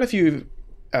we've got a few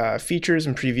features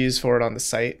and previews for it on the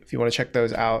site if you want to check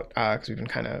those out, because we've been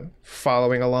kind of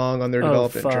following along on their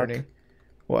development fuck. journey.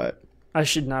 What? I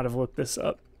should not have looked this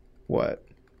up. What?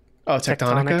 Oh,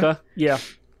 Tectonica? Yeah.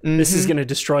 This is going to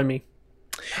destroy me.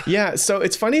 Yeah, so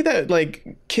it's funny that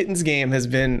like Kitten's game has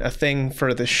been a thing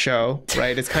for the show,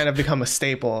 right? It's kind of become a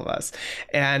staple of us.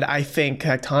 And I think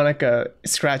Tectonica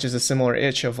scratches a similar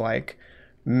itch of like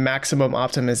maximum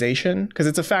optimization, because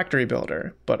it's a factory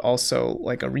builder, but also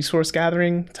like a resource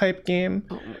gathering type game.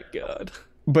 Oh my god.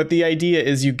 But the idea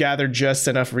is you gather just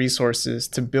enough resources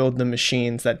to build the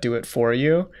machines that do it for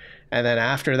you. And then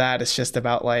after that, it's just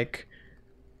about like,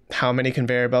 how many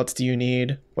conveyor belts do you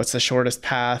need? What's the shortest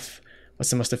path? What's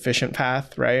the most efficient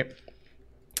path, right?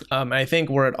 I think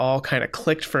where it all kind of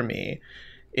clicked for me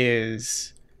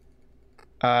is,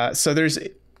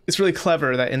 it's really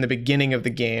clever that in the beginning of the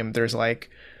game, there's like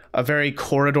a very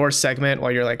corridor segment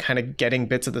while you're like kind of getting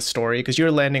bits of the story, because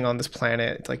you're landing on this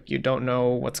planet. It's like you don't know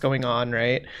what's going on,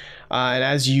 right? And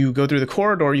as you go through the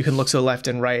corridor, you can look to the left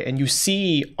and right, and you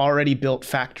see already built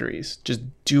factories just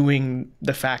doing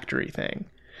the factory thing.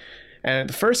 And at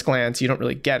the first glance, you don't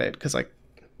really get it because, like,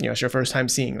 you know, it's your first time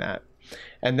seeing that.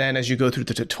 And then as you go through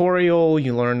the tutorial,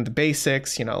 you learn the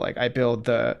basics. You know, like I build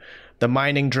the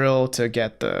mining drill to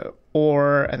get the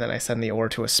ore, and then I send the ore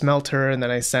to a smelter, and then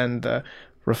I send the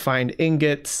refined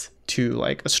ingots to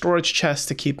like a storage chest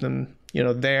to keep them, you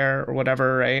know, there or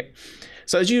whatever, right?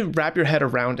 So as you wrap your head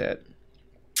around it,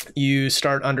 you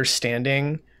start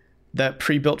understanding that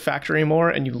pre-built factory more,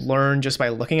 and you learn just by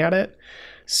looking at it.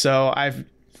 So I've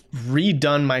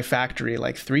redone my factory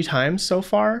like 3 times so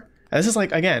far. And this is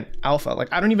like, again, alpha. Like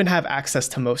I don't even have access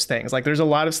to most things. Like there's a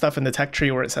lot of stuff in the tech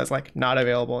tree where it says like not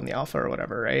available in the alpha or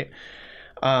whatever, right?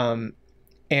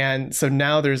 And so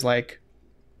now there's like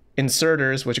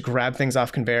inserters which grab things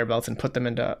off conveyor belts and put them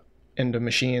into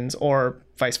machines, or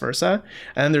vice versa.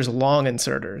 And then there's long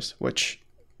inserters which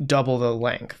double the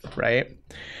length, right?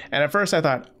 And at first I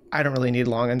thought, I don't really need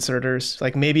long inserters.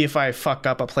 Like maybe if I fuck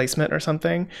up a placement or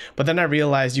something, but then I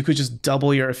realized you could just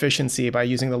double your efficiency by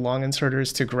using the long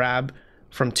inserters to grab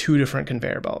from 2 different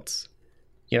conveyor belts.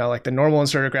 You know, like the normal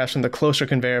inserter grabs from the closer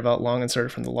conveyor belt, long inserter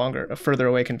from the further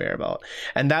away conveyor belt.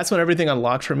 And that's when everything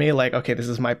unlocked for me. Like, okay, this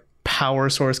is my power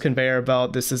source conveyor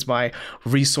belt. This is my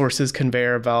resources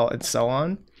conveyor belt, and so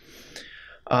on.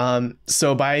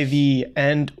 So by the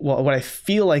end, well, what I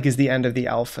feel like is the end of the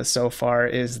alpha so far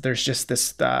is there's just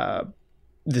this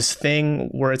thing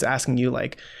where it's asking you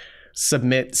like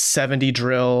submit 70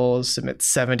 drills, submit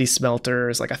 70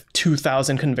 smelters, like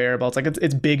 2,000 conveyor belts. Like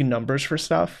it's big numbers for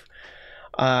stuff.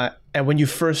 And when you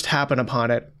first happen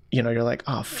upon it, you know, you're like,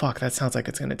 oh fuck, that sounds like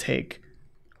it's going to take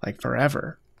like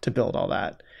forever to build all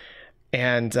that.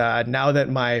 And now that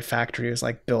my factory is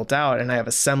like built out and I have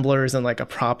assemblers and like a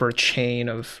proper chain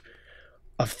of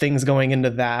things going into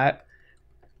that,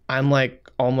 I'm like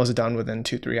almost done within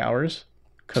 2-3 hours,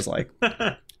 because like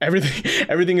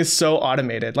everything is so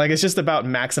automated. Like it's just about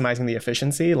maximizing the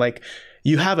efficiency. Like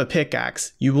you have a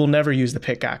pickaxe, you will never use the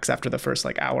pickaxe after the first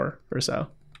like hour or so.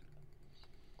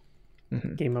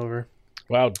 Game over.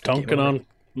 Wow, dunking on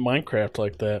Minecraft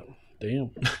like that.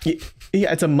 Damn.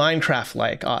 Yeah, it's a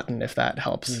Minecraft-like Auden, if that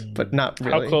helps, but not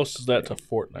really. How close is that to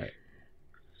Fortnite?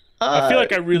 I feel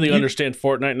like I really understand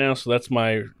Fortnite now, so that's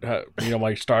my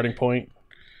my starting point.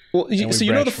 Well, so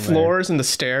you know the floors and the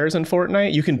stairs in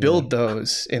Fortnite? You can build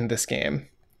those in this game.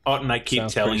 Auden, I keep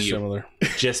Sounds telling pretty you, similar.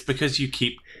 just because you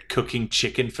keep cooking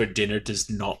chicken for dinner does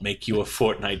not make you a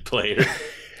Fortnite player.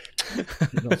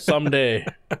 Someday.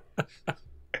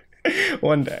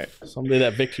 One day. Someday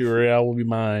that victory royale will be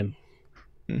mine.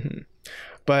 Mm-hmm.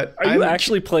 But are you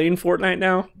actually playing Fortnite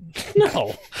now?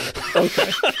 No.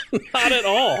 Okay. Not at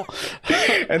all.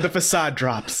 And the facade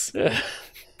drops.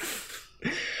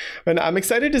 And I'm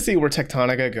excited to see where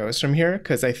Tectonica goes from here,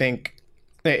 because I think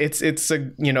it's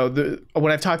a, you know,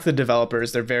 when I've talked to the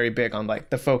developers, they're very big on like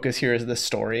the focus here is the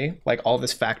story. Like all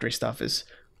this factory stuff is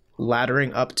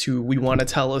laddering up to we want to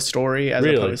tell a story as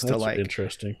opposed to like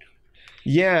interesting.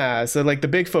 Yeah, so like the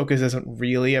big focus isn't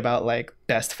really about like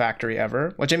best factory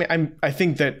ever, which I mean I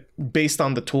think that based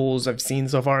on the tools I've seen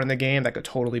so far in the game, that could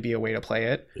totally be a way to play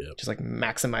it. Yep. Just like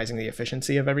maximizing the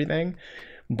efficiency of everything.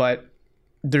 But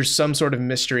there's some sort of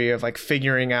mystery of like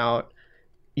figuring out,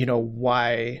 you know,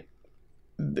 why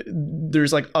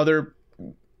there's like other,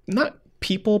 not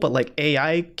people, but like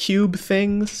AI cube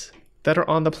things that are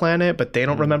on the planet, but they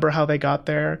don't remember how they got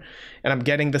there. And I'm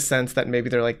getting the sense that maybe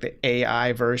they're like the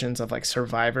AI versions of like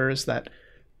survivors that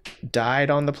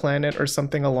died on the planet or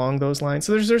something along those lines.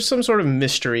 So there's some sort of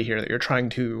mystery here that you're trying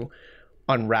to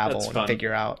unravel and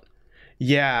figure out.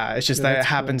 Yeah, it's just that it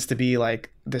happens to be like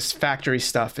this factory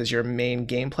stuff is your main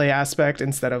gameplay aspect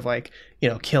instead of like, you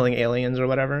know, killing aliens or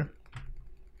whatever.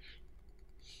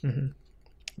 Mm-hmm.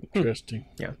 Interesting.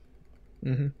 Yeah.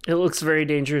 Mm-hmm. It looks very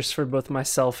dangerous for both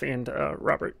myself and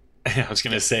Robert. I was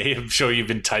gonna say, I'm sure you've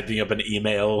been typing up an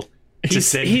email.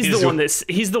 He's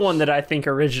the one that I think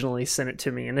originally sent it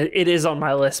to me, and it is on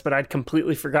my list, but I'd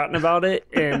completely forgotten about it.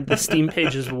 And the Steam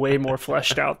page is way more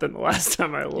fleshed out than the last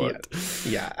time I looked.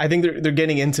 Yeah. I think they're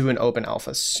getting into an open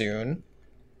alpha soon,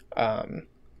 and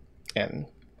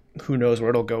who knows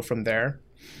where it'll go from there.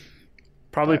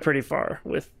 Probably pretty far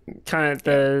with kind of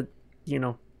the, you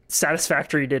know.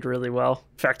 Satisfactory did really well.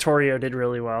 Factorio did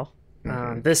really well.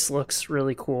 This looks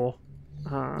really cool.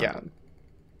 Yeah.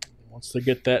 Once they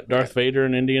get that Darth Vader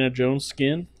and Indiana Jones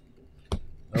skin,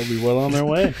 they'll be well on their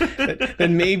way.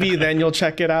 Then maybe then you'll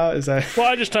check it out. Is that? Well,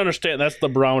 I just understand that's the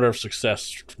barometer of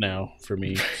success now for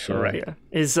me. So. Right.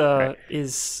 Yeah.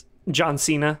 Is John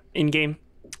Cena in game?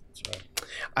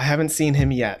 I haven't seen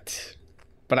him yet,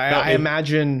 but I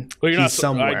imagine he's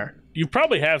somewhere. You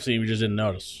probably have seen him, you just didn't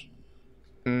notice.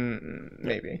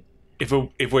 Maybe.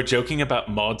 If we're joking about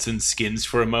mods and skins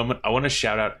for a moment, I want to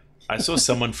shout out. I saw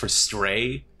someone for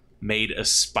Stray made a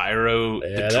Spyro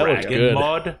the Dragon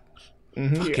mod.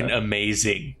 Fucking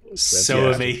amazing,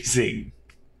 so amazing.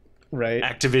 Right.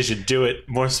 Activision, do it.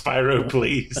 More Spyro,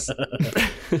 please.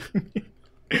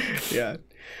 Yeah,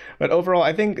 but overall,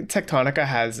 I think Tectonica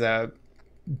has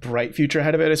bright future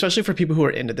ahead of it, especially for people who are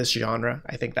into this genre.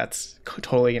 I think that's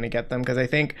totally going to get them, because I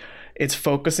think it's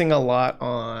focusing a lot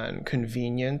on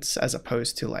convenience as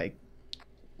opposed to like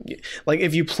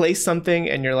if you place something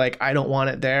and you're like, I don't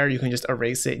want it there, you can just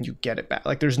erase it and you get it back.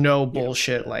 Like there's no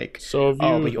bullshit like, So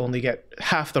but you only get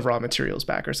half the raw materials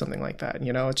back or something like that.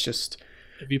 You know, it's just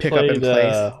have you pick up played and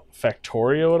place.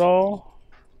 Factorio at all?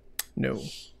 No.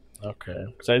 Okay,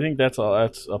 because I think that's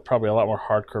probably a lot more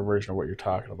hardcore version of what you're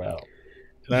talking about.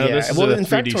 And I know this is well, in a in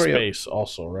 3D Factorio- space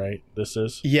also, right? This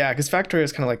is? Yeah, because Factorio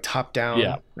is kind of like top down,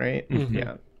 Yeah. right? Mhm.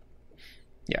 Yeah.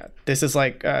 Yeah. This is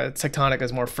like Tectonic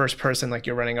is more first person, like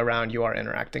you're running around, you are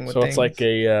interacting with So things. it's like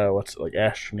a, what's it, like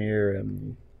Astroneer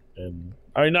and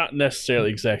I mean, not necessarily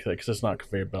exactly, because it's not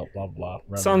conveyor belt, blah, blah,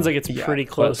 blah. Sounds like it's Yeah, pretty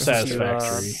but close Satisfactory.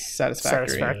 to Satisfactory.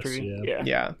 Satisfactory. Yes, Yeah.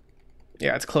 Yeah.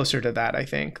 Yeah, it's closer to that, I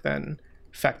think, than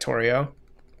Factorio,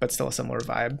 but still a similar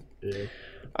vibe. Yeah.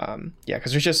 Yeah,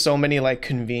 because there's just so many like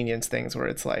convenience things where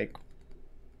it's like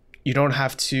you don't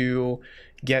have to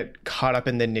get caught up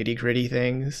in the nitty gritty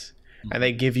things, and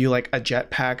they give you like a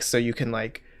jetpack so you can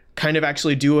like kind of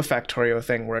actually do a Factorio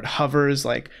thing where it hovers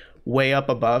like way up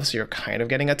above, so you're kind of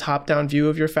getting a top down view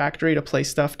of your factory to place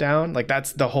stuff down. Like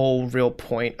that's the whole real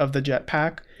point of the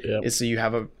jetpack, Yep. is so you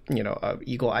have a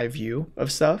eagle eye view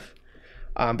of stuff.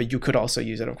 But you could also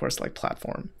use it, of course, like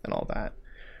platform and all that.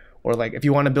 Or like if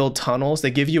you want to build tunnels, they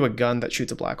give you a gun that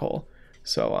shoots a black hole.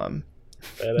 So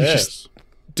Badass. just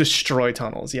destroy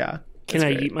tunnels. Yeah. Can That's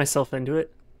I great. eat myself into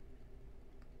it?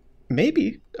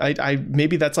 Maybe. I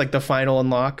maybe that's like the final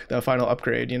unlock, the final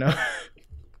upgrade, you know?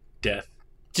 Death.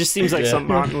 Just seems like Yeah.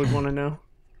 something Martin would want to know.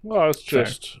 Well, it's Fair.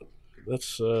 just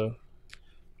that's a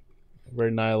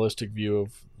very nihilistic view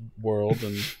of world,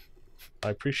 and I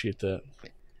appreciate that.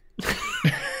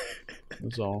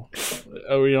 That's all.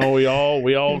 We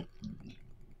all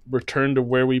return to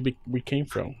where we came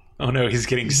from. Oh no, he's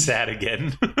getting sad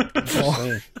again. Just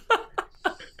saying.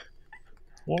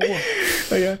 Well,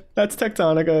 Oh yeah, that's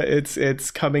Tectonica.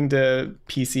 It's coming to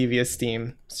PC via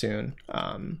Steam soon.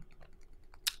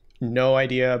 No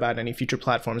idea about any future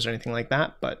platforms or anything like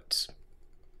that, but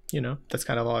that's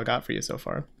kind of all I got for you so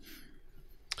far.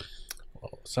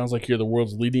 sounds like you're the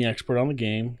world's leading expert on the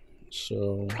game.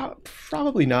 So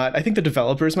Probably not. I think the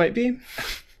developers might be.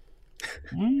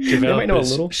 Mm, might know a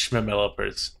little.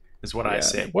 Schmemelopers is what I Yeah.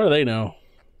 say. what do they know?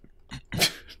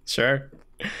 Sure.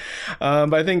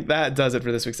 But I think that does it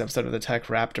for this week's episode of the Tech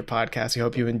Raptor podcast. We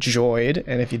hope you enjoyed.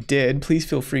 And if you did, please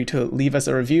feel free to leave us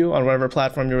a review on whatever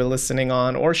platform you were listening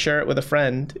on, or share it with a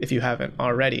friend if you haven't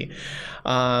already.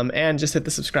 And just hit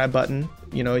the subscribe button.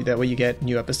 That way you get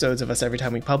new episodes of us every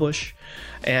time we publish.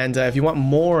 And if you want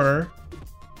more,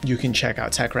 you can check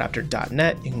out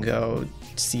techraptor.net. You can go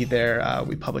see there.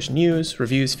 We publish news,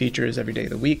 reviews, features every day of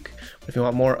the week. But if you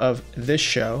want more of this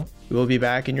show, we will be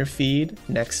back in your feed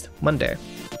next Monday.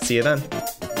 See you then.